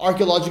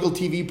archaeological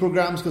TV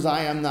programs because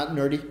I am that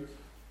nerdy.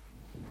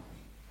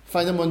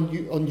 Find them on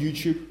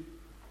YouTube.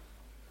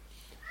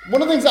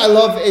 One of the things I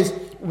love is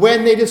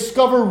when they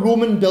discover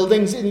Roman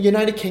buildings in the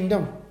United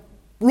Kingdom.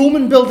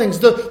 Roman buildings,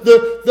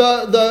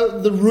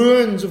 the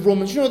ruins of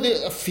Romans. You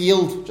know, a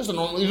field, just a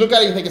normal. You look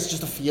at it, you think it's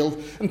just a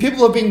field, and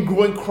people have been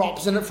growing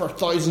crops in it for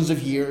thousands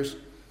of years.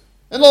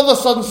 And all of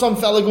a sudden, some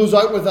fella goes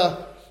out with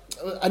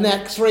an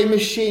X-ray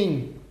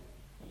machine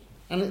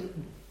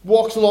and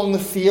walks along the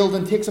field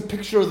and takes a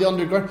picture of the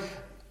underground.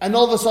 And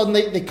all of a sudden,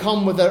 they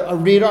come with a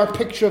radar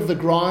picture of the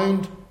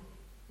ground.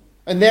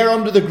 And there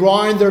under the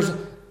ground, there's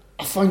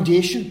a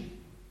foundation.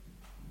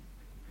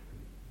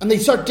 And they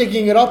start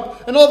digging it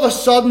up. And all of a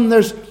sudden,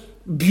 there's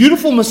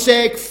beautiful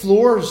mosaic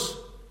floors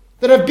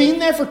that have been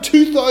there for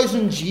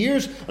 2,000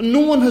 years and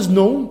no one has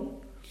known.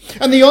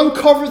 And they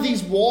uncover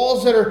these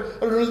walls that are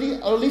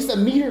at least a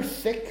metre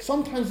thick,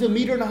 sometimes a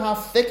metre and a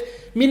half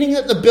thick, meaning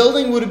that the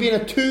building would have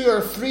been a 2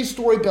 or 3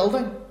 story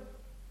building.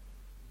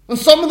 And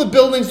some of the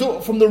buildings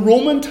from the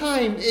Roman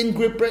time in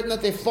Great Britain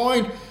that they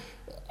found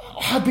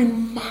have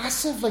been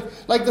massive,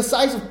 like the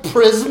size of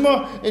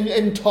Prisma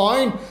in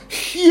town.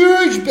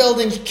 Huge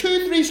buildings,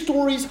 2-3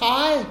 stories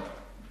high.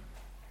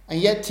 And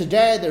yet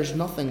today there's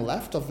nothing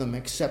left of them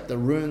except the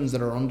ruins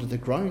that are under the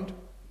ground.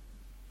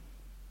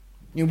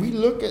 We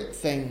look at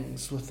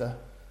things with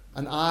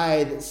an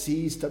eye that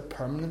sees the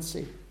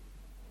permanency.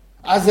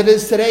 As it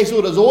is today, so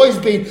it has always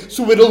been,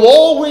 so it will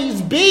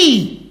always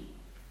be.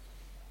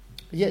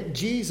 Yet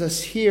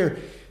Jesus here,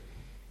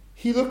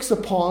 he looks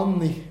upon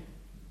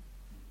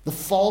the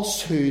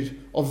falsehood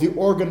of the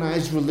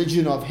organized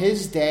religion of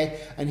his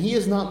day, and he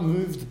is not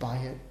moved by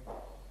it.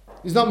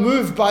 He's not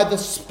moved by the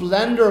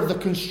splendor of the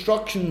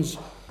constructions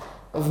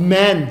of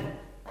men,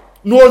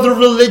 nor the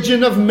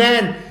religion of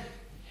men.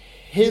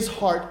 His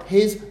heart,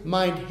 his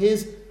mind,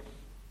 his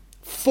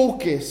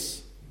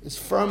focus is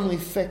firmly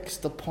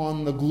fixed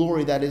upon the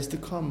glory that is to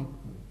come,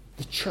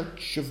 the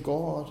church of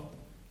God.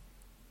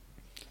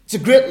 It's a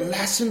great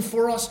lesson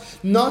for us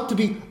not to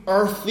be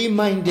earthly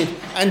minded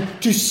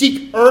and to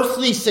seek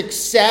earthly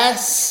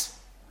success.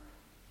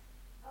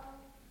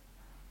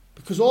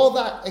 Because all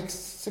that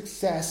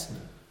success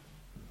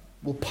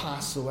will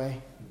pass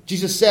away.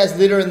 Jesus says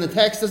later in the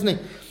text, doesn't he?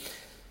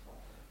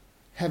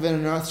 Heaven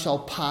and earth shall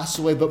pass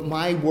away, but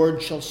my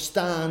word shall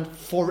stand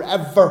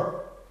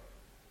forever.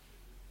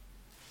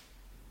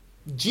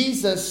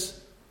 Jesus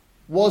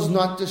was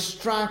not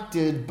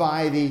distracted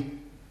by the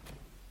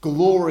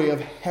glory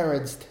of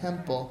Herod's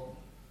temple.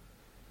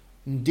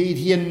 Indeed,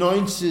 he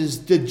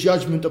announces the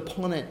judgment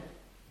upon it.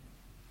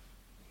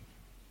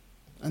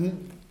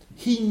 And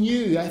he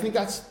knew, I think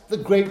that's the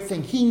great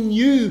thing, he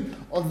knew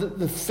of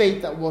the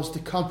fate that was to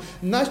come.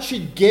 And that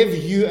should give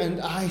you and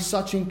I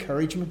such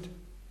encouragement.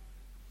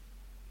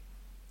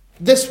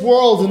 This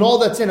world and all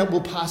that's in it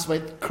will pass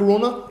away.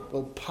 Corona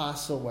will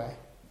pass away.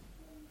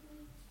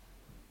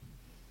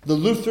 The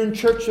Lutheran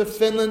Church of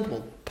Finland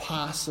will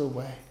pass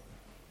away.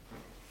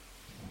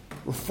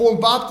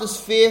 Reformed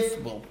Baptist faith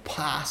will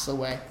pass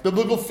away.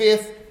 Biblical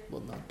faith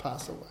will not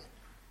pass away.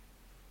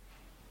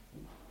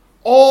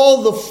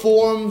 All the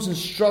forms and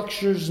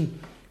structures and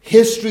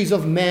histories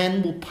of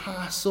men will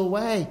pass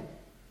away.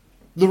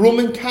 The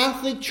Roman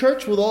Catholic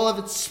Church, with all of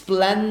its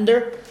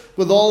splendor,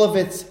 with all of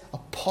its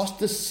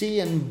apostasy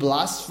and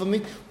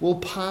blasphemy, will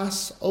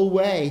pass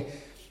away.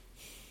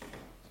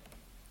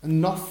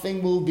 And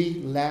nothing will be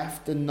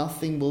left and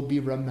nothing will be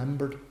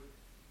remembered.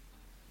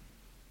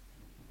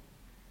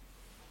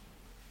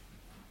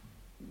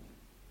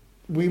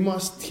 We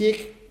must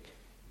take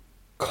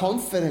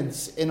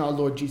confidence in our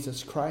Lord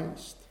Jesus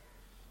Christ,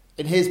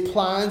 in his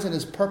plans and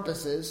his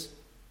purposes.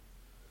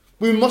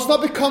 We must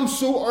not become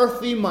so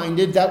earthly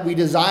minded that we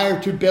desire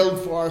to build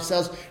for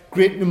ourselves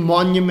great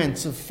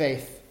monuments of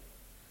faith.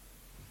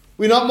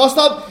 We must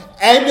not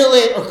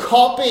emulate or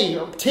copy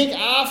or take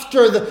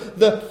after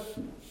the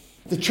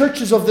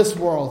churches of this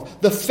world,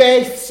 the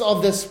faiths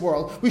of this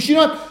world. We should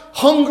not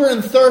hunger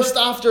and thirst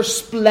after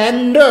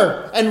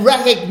splendor and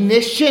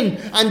recognition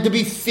and to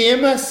be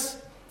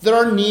famous, that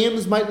our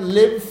names might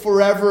live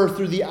forever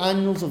through the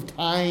annals of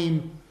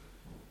time.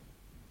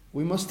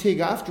 We must take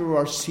after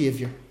our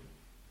Saviour.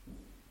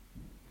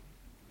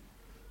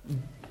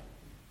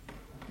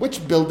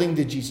 Which building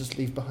did Jesus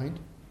leave behind?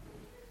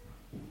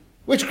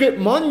 Which great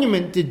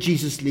monument did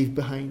Jesus leave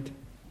behind?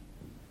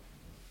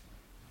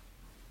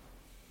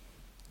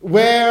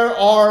 Where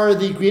are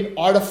the great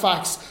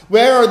artifacts?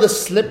 Where are the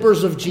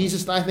slippers of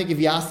Jesus? And I think if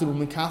you ask the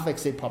Roman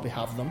Catholics, they'd probably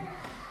have them.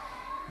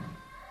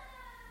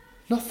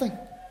 Nothing.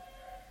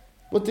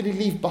 What did he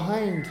leave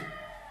behind?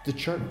 The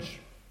church.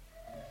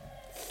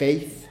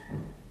 Faith.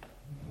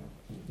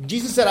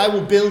 Jesus said, I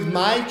will build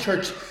my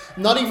church.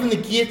 Not even the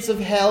gates of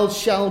hell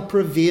shall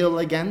prevail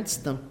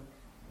against them.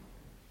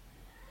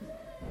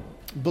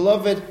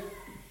 Beloved,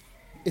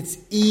 it's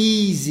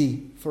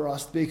easy for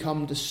us to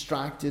become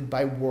distracted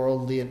by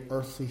worldly and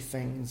earthly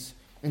things.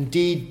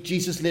 Indeed,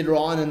 Jesus later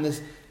on in this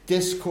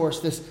discourse,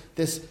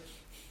 this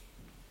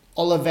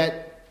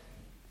Olivet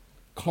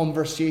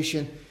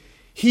conversation,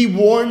 he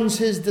warns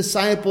his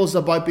disciples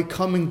about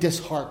becoming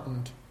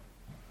disheartened,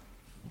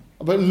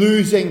 about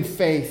losing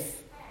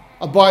faith,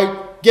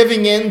 about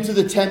giving in to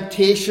the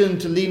temptation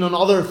to lean on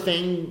other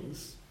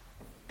things.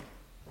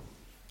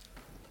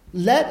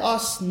 Let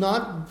us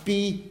not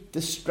be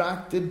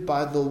distracted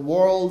by the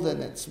world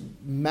and its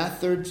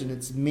methods and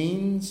its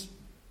means.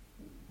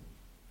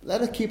 Let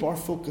us keep our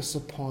focus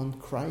upon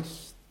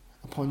Christ,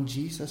 upon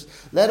Jesus.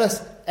 Let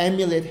us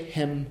emulate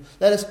him.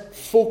 Let us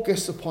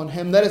focus upon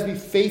him. Let us be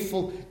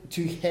faithful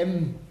to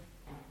him.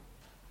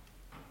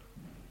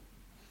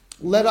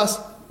 Let us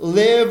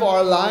live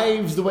our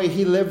lives the way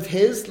he lived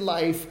his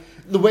life,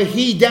 the way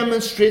he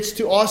demonstrates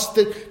to us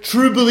that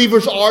true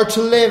believers are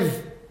to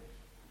live.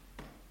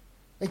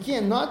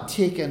 Again, not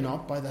taken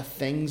up by the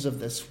things of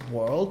this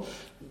world,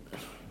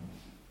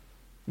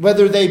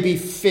 whether they be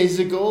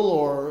physical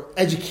or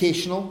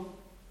educational,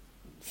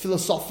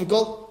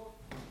 philosophical.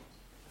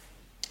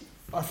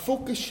 Our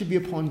focus should be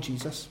upon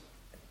Jesus.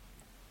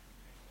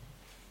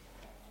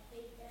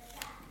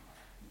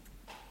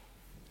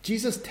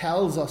 Jesus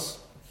tells us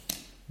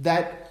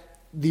that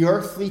the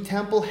earthly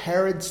temple,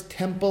 Herod's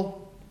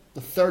temple,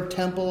 the third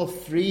temple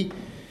of three,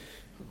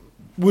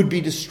 would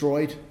be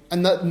destroyed,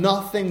 and that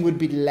nothing would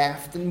be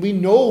left. And we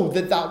know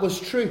that that was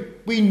true.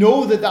 We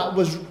know that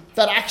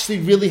actually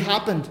really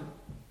happened.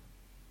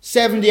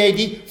 70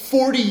 AD,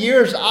 40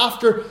 years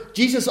after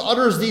Jesus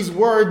utters these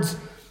words,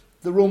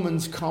 the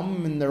Romans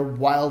come in their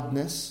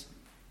wildness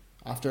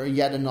after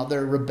yet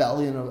another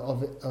rebellion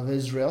of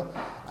Israel,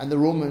 and the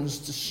Romans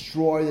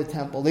destroy the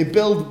temple. They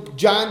build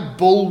giant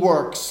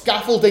bulwarks,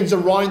 scaffoldings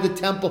around the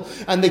temple,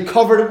 and they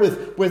covered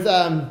it with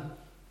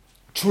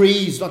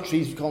trees, not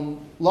trees, we call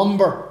them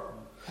lumber.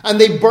 And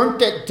they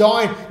burnt it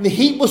down. And the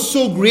heat was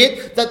so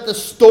great that the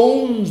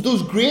stones,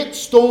 those great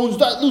stones,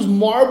 those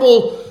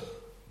marble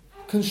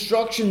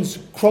constructions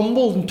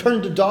crumbled and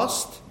turned to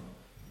dust.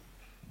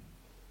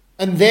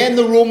 And then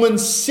the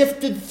Romans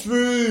sifted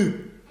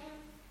through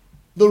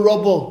the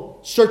rubble,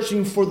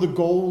 searching for the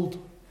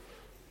gold.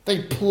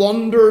 They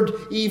plundered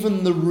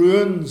even the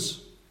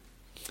ruins.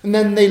 And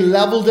then they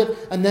leveled it,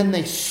 and then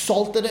they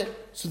salted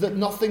it so that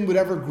nothing would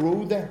ever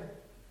grow there,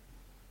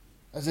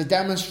 as a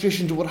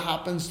demonstration to what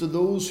happens to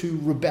those who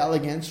rebel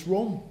against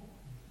Rome.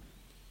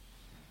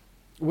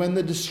 When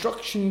the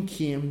destruction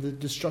came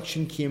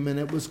and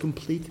it was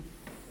complete.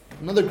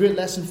 Another great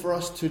lesson for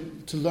us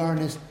to learn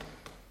is,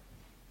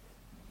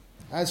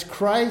 as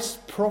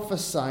Christ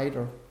prophesied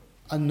or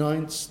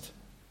announced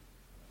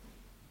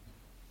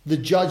the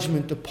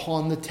judgment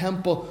upon the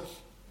temple,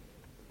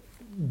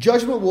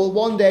 judgment will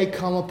one day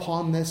come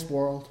upon this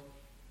world.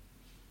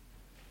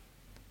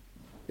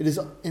 It is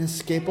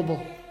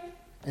inescapable,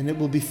 and it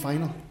will be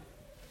final.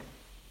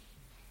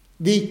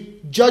 The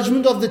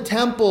judgment of the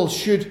temple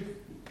should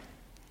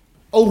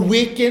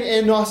awaken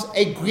in us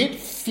a great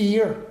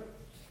fear.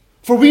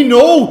 For we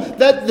know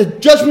that the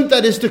judgment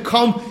that is to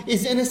come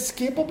is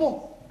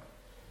inescapable.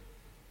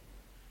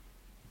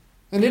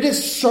 And it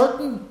is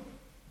certain.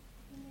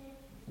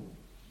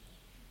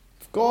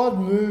 If God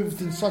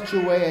moved in such a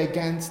way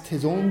against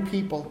his own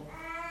people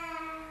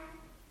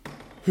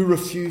who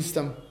refused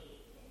him,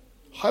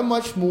 how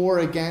much more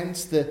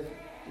against the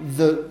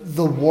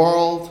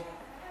world,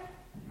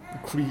 the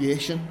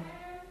creation?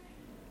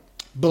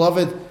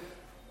 Beloved,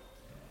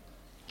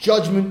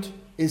 judgment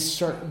is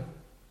certain.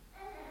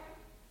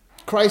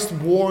 Christ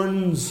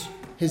warns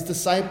his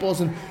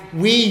disciples, and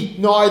we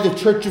now, the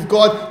Church of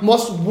God,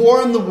 must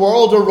warn the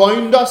world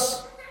around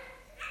us.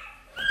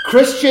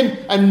 Christian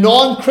and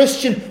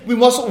non-Christian, we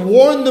must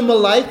warn them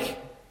alike.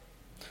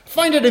 I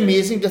find it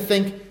amazing to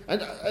think,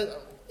 and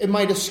in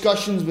my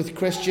discussions with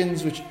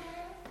Christians, which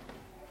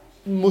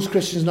most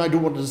Christians now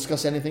don't want to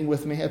discuss anything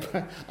with me,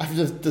 I've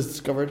just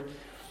discovered,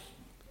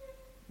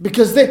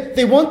 because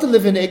they want to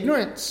live in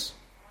ignorance.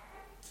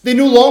 They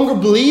no longer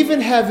believe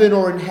in heaven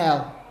or in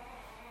hell.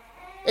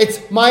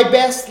 It's my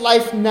best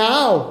life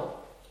now.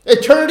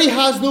 Eternity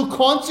has no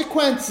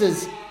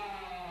consequences.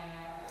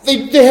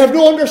 They have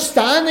no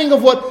understanding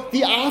of what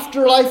the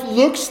afterlife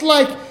looks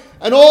like.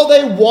 And all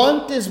they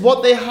want is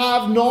what they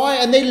have now.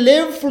 And they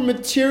live for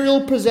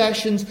material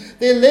possessions.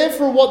 They live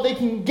for what they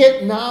can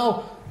get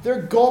now.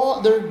 Their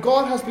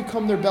God has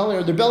become their belly,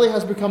 or their belly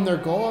has become their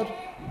God.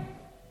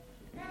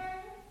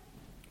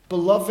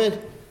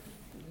 Beloved,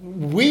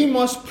 we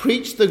must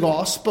preach the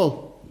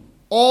gospel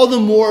all the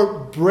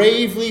more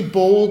bravely,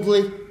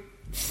 boldly,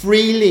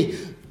 freely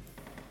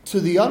to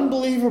the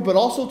unbeliever, but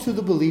also to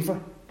the believer.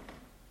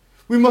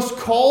 We must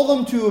call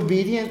them to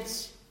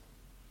obedience.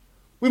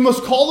 We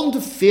must call them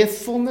to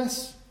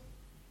faithfulness.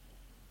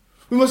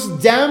 We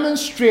must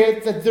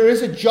demonstrate that there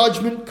is a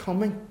judgment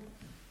coming.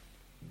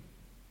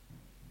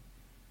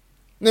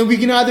 Then we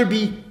can either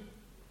be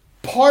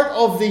part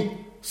of the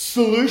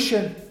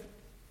solution,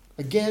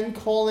 again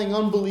calling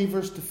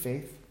unbelievers to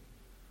faith,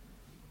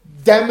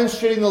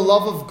 demonstrating the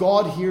love of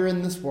God here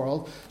in this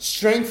world,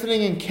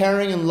 strengthening and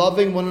caring and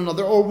loving one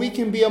another, or we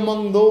can be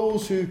among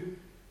those who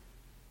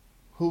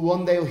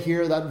one day will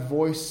hear that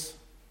voice,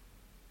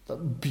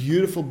 that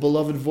beautiful,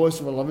 beloved voice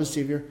of our loving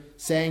Saviour,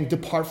 saying,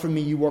 "Depart from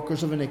me, you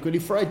workers of iniquity,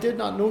 for I did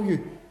not know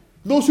you."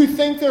 Those who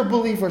think they're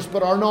believers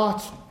but are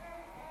not,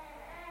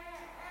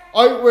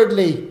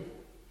 outwardly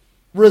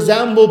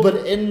resemble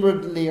but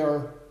inwardly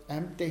are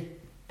empty.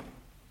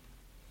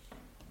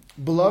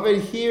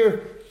 Beloved,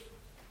 here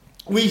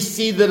we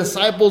see the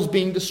disciples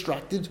being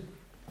distracted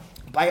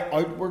by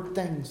outward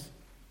things.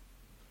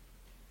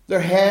 Their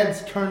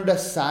heads turned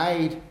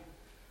aside,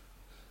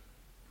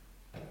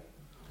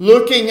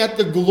 looking at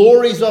the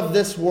glories of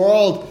this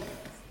world.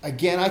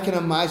 Again, I can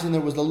imagine there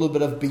was a little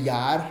bit of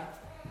begär.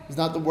 Is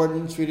that the word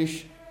in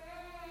Swedish?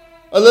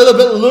 A little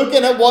bit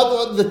looking at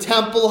what the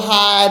temple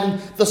had,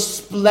 and the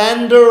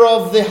splendor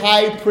of the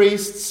high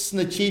priests and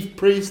the chief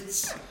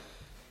priests,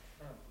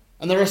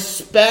 and the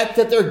respect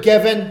that they're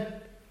given,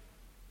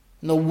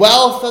 and the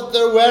wealth that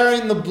they're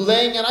wearing, the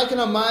bling. And I can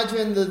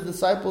imagine the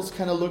disciples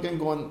kind of looking,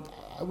 going,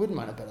 "I wouldn't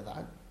mind a bit of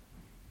that."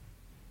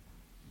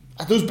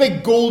 At those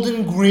big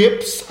golden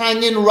grapes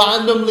hanging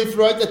randomly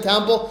throughout the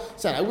temple,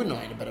 saying, "I wouldn't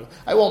mind a bit of it.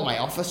 I want my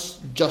office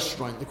just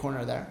round the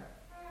corner there."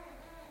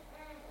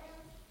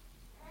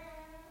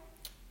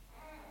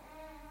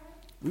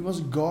 We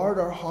must guard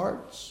our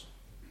hearts.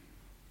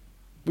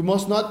 We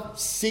must not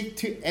seek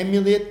to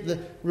emulate the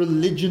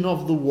religion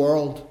of the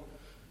world.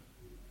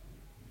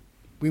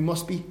 We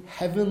must be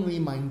heavenly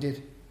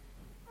minded.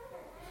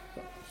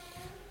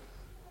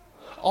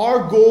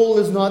 Our goal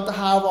is not to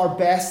have our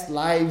best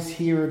lives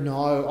here and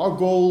now. Our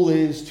goal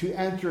is to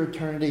enter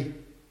eternity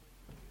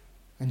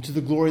and to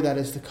the glory that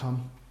is to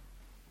come.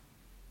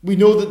 We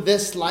know that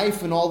this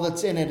life and all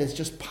that's in it is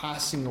just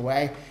passing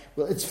away.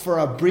 Well, it's for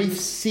a brief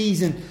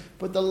season,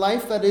 but the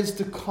life that is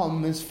to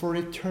come is for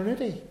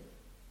eternity.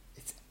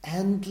 It's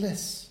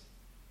endless.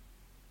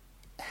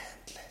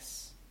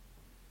 Endless.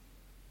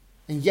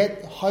 And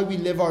yet, how we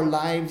live our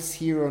lives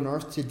here on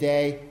earth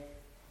today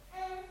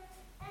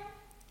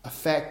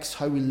affects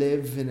how we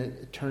live in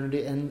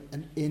eternity and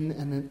in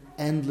an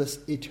endless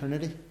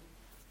eternity.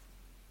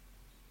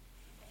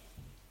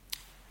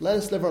 Let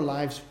us live our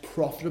lives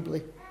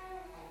profitably,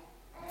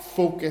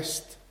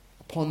 focused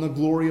upon the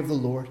glory of the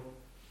Lord,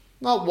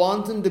 not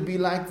wanting to be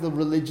like the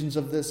religions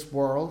of this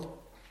world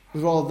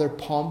with all their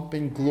pomp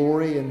and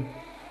glory and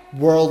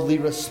worldly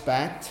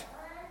respect.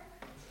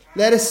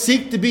 Let us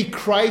seek to be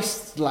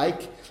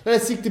Christ-like.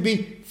 Let us seek to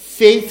be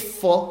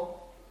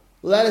faithful.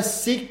 Let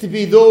us seek to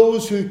be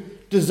those who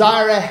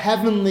desire a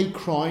heavenly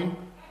crown.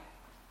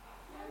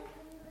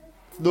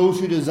 Those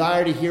who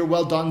desire to hear,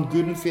 "Well done,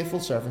 good and faithful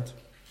servant."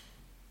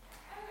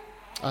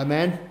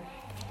 Amen.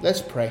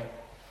 Let's pray.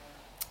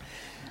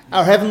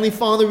 Our Heavenly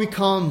Father, we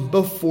come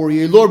before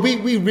you. Lord,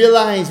 we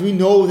realize, we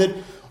know that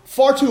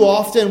far too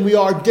often we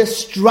are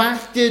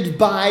distracted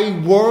by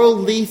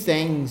worldly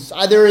things,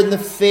 either in the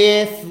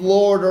faith,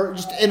 Lord, or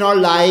just in our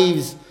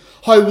lives.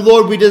 How,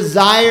 Lord, we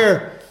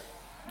desire,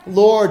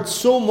 Lord,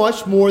 so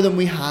much more than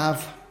we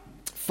have.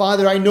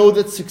 Father, I know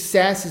that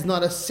success is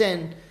not a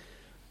sin,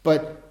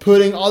 but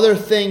putting other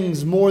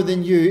things more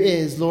than you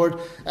is, Lord.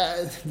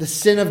 The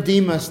sin of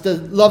Demas, the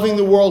loving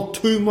the world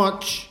too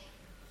much.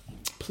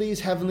 Please,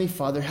 Heavenly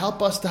Father,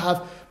 help us to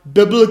have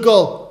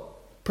biblical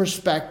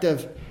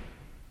perspective,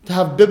 to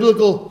have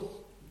biblical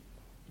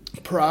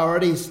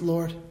priorities,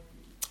 Lord.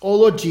 Oh,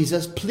 Lord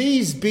Jesus,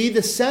 please be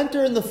the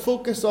center and the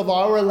focus of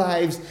our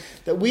lives,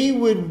 that we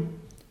would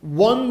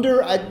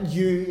wonder at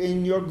you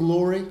in your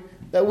glory,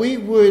 that we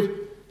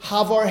would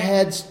have our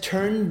heads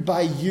turned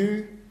by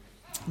you.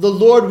 The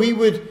Lord, we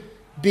would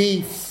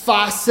be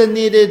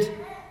fascinated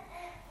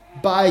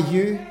by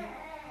you.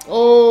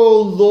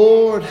 Oh,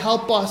 Lord,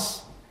 help us.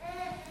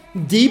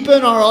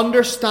 Deepen our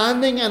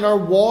understanding and our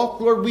walk.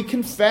 Lord, we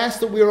confess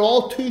that we are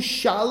all too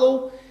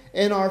shallow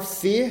in our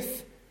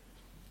faith.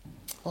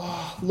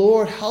 Oh,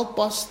 Lord, help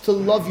us to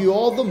love you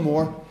all the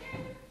more.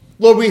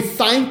 Lord, we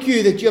thank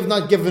you that you have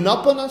not given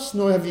up on us,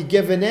 nor have you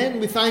given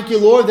in. We thank you,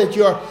 Lord, that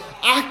you are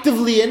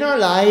actively in our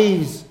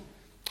lives.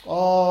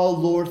 Oh,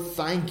 Lord,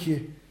 thank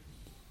you.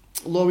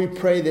 Lord, we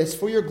pray this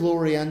for your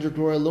glory and your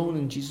glory alone,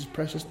 in Jesus'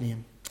 precious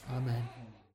name. Amen.